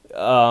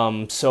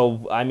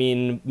 So, I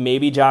mean,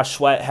 maybe Josh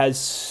Sweat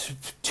has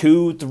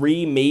 2,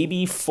 3,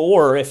 maybe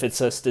 4, if it's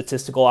a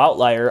statistical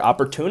outlier,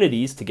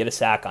 opportunities to get a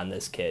sack on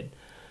this kid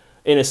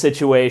in a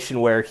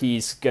situation where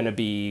he's going to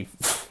be,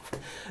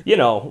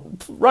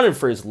 running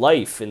for his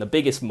life in the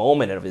biggest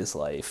moment of his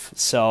life.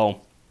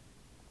 So,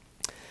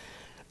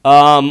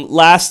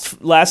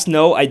 last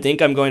note, I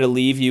think I'm going to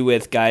leave you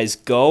with, guys,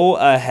 go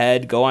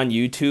ahead, go on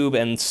YouTube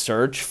and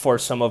search for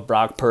some of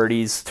Brock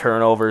Purdy's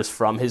turnovers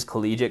from his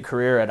collegiate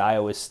career at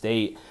Iowa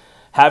State.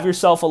 Have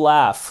yourself a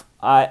laugh.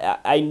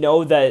 I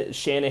know that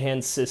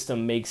Shanahan's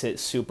system makes it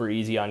super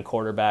easy on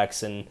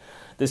quarterbacks, and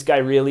this guy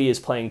really is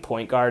playing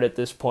point guard at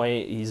this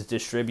point. He's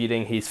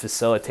distributing, he's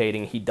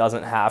facilitating. He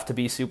doesn't have to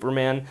be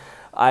Superman.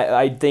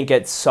 I think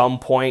at some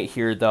point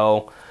here,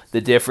 though, the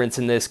difference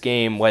in this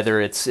game,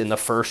 whether it's in the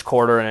first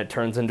quarter and it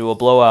turns into a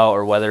blowout,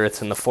 or whether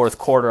it's in the fourth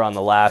quarter on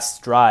the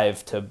last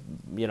drive to,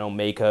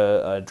 make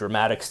a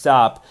dramatic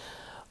stop,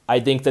 I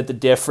think that the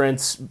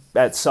difference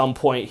at some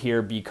point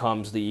here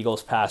becomes the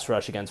Eagles' pass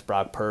rush against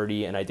Brock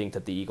Purdy, and I think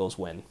that the Eagles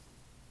win.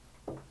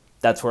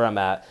 That's where I'm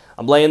at.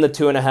 I'm laying the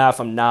 2.5.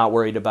 I'm not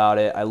worried about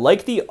it. I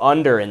like the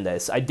under in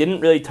this. I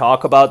didn't really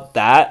talk about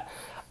that.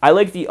 I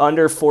like the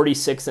under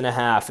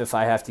 46.5 if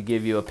I have to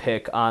give you a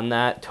pick on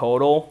that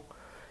total.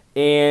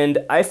 And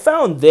I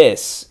found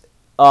this.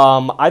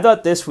 I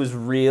thought this was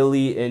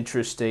really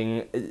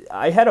interesting.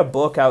 I had a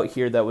book out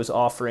here that was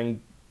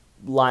offering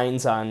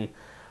lines on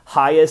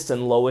highest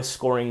and lowest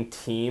scoring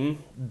team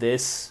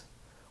this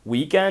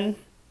weekend.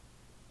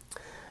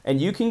 And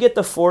you can get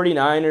the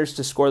 49ers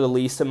to score the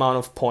least amount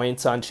of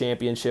points on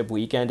championship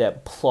weekend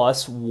at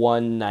plus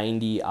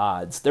 190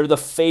 odds. They're the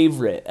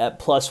favorite at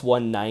plus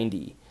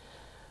 190.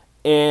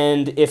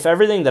 And if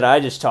everything that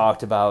I just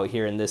talked about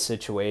here in this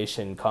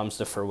situation comes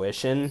to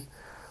fruition,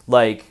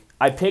 like,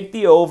 I picked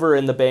the over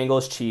in the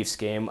Bengals-Chiefs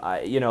game.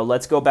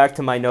 Let's go back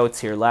to my notes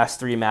here. Last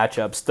 3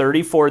 matchups,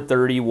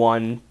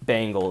 34-31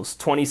 Bengals,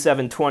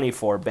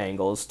 27-24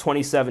 Bengals,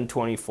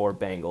 27-24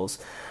 Bengals.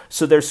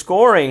 So they're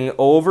scoring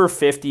over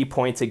 50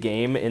 points a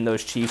game in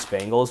those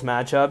Chiefs-Bengals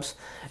matchups.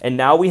 And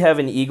now we have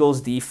an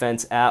Eagles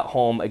defense at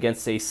home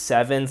against a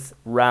 7th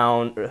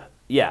round,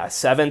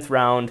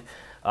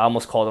 I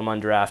almost called him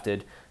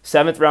undrafted,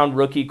 7th-round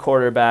rookie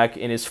quarterback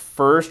in his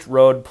first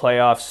road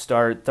playoff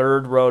start,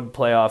 3rd road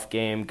playoff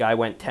game. Guy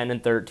went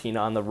 10-13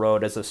 on the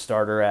road as a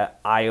starter at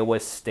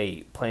Iowa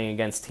State, playing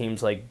against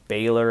teams like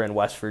Baylor and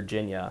West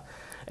Virginia.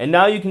 And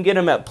now you can get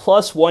him at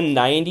plus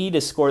 190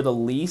 to score the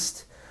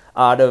least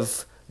out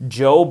of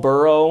Joe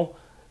Burrow,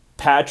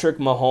 Patrick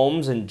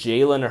Mahomes, and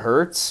Jalen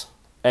Hurts.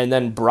 And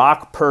then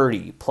Brock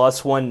Purdy,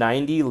 plus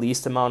 190,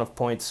 least amount of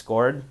points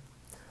scored.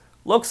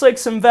 Looks like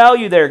some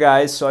value there,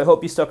 guys, so I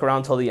hope you stuck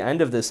around till the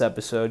end of this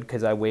episode,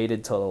 because I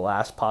waited till the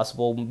last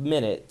possible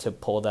minute to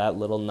pull that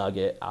little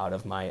nugget out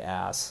of my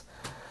ass.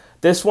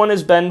 This one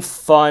has been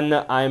fun.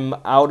 I'm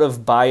out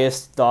of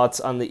biased thoughts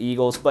on the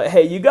Eagles, but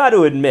hey, you got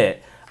to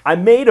admit, I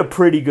made a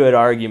pretty good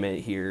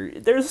argument here.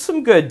 There's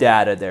some good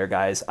data there,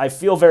 guys. I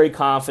feel very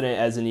confident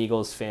as an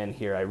Eagles fan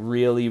here. I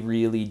really,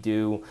 really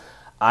do.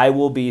 I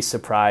will be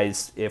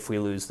surprised if we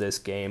lose this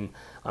game.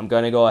 I'm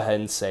going to go ahead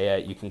and say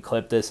it. You can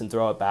clip this and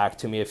throw it back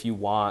to me if you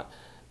want.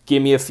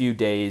 Give me a few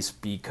days,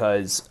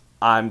 because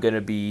I'm going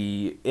to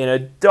be in a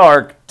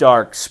dark,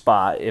 dark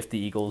spot if the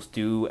Eagles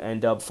do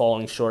end up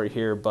falling short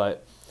here.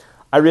 But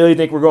I really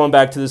think we're going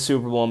back to the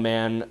Super Bowl,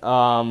 man.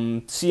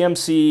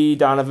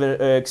 CMC,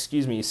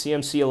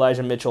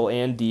 Elijah Mitchell,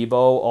 and Debo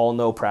all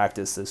no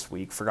practice this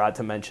week. Forgot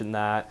to mention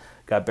that.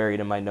 Got buried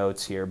in my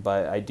notes here,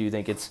 but I do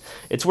think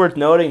it's worth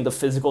noting the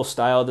physical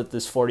style that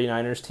this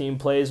 49ers team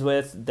plays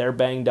with. They're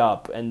banged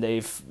up, and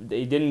they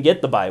didn't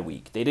get the bye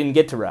week. They didn't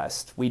get to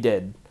rest. We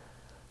did.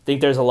 I think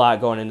there's a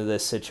lot going into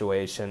this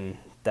situation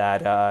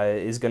that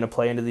is going to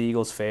play into the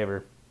Eagles'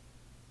 favor.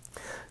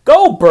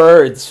 Go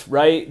Birds,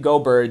 right? Go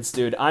Birds,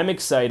 dude. I'm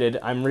excited.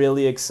 I'm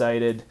really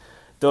excited.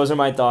 Those are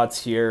my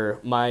thoughts here.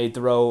 My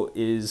throat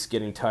is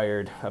getting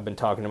tired. I've been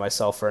talking to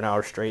myself for an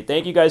hour straight.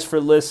 Thank you guys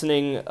for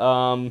listening.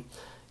 I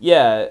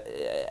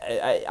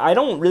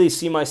don't really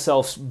see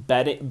myself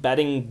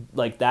betting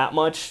like that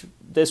much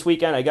this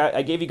weekend.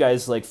 I gave you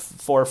guys like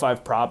 4 or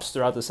 5 props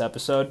throughout this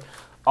episode.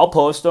 I'll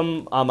post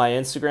them on my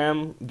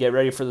Instagram. Get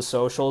ready for the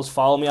socials.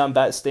 Follow me on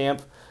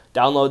BetStamp.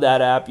 download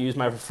that app, use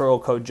my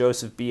referral code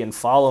JosephB, and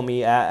follow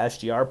me at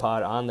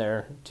SGRPod on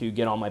there to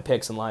get all my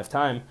picks in live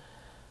time.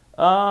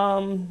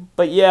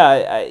 But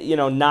yeah,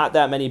 not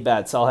that many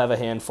bets. I'll have a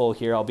handful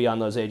here. I'll be on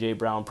those A.J.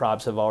 Brown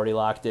props. I've already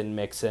locked in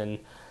Mixon.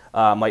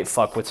 Might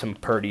fuck with some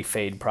Purdy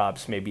fade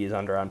props. Maybe he's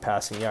under on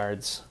passing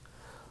yards.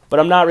 But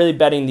I'm not really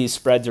betting these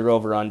spreads or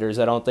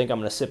over-unders. I don't think I'm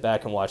going to sit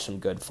back and watch some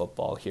good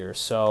football here.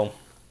 So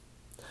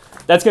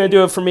that's going to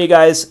do it for me,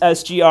 guys.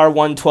 SGR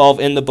 112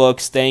 in the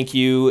books. Thank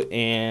you,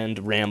 and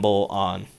ramble on.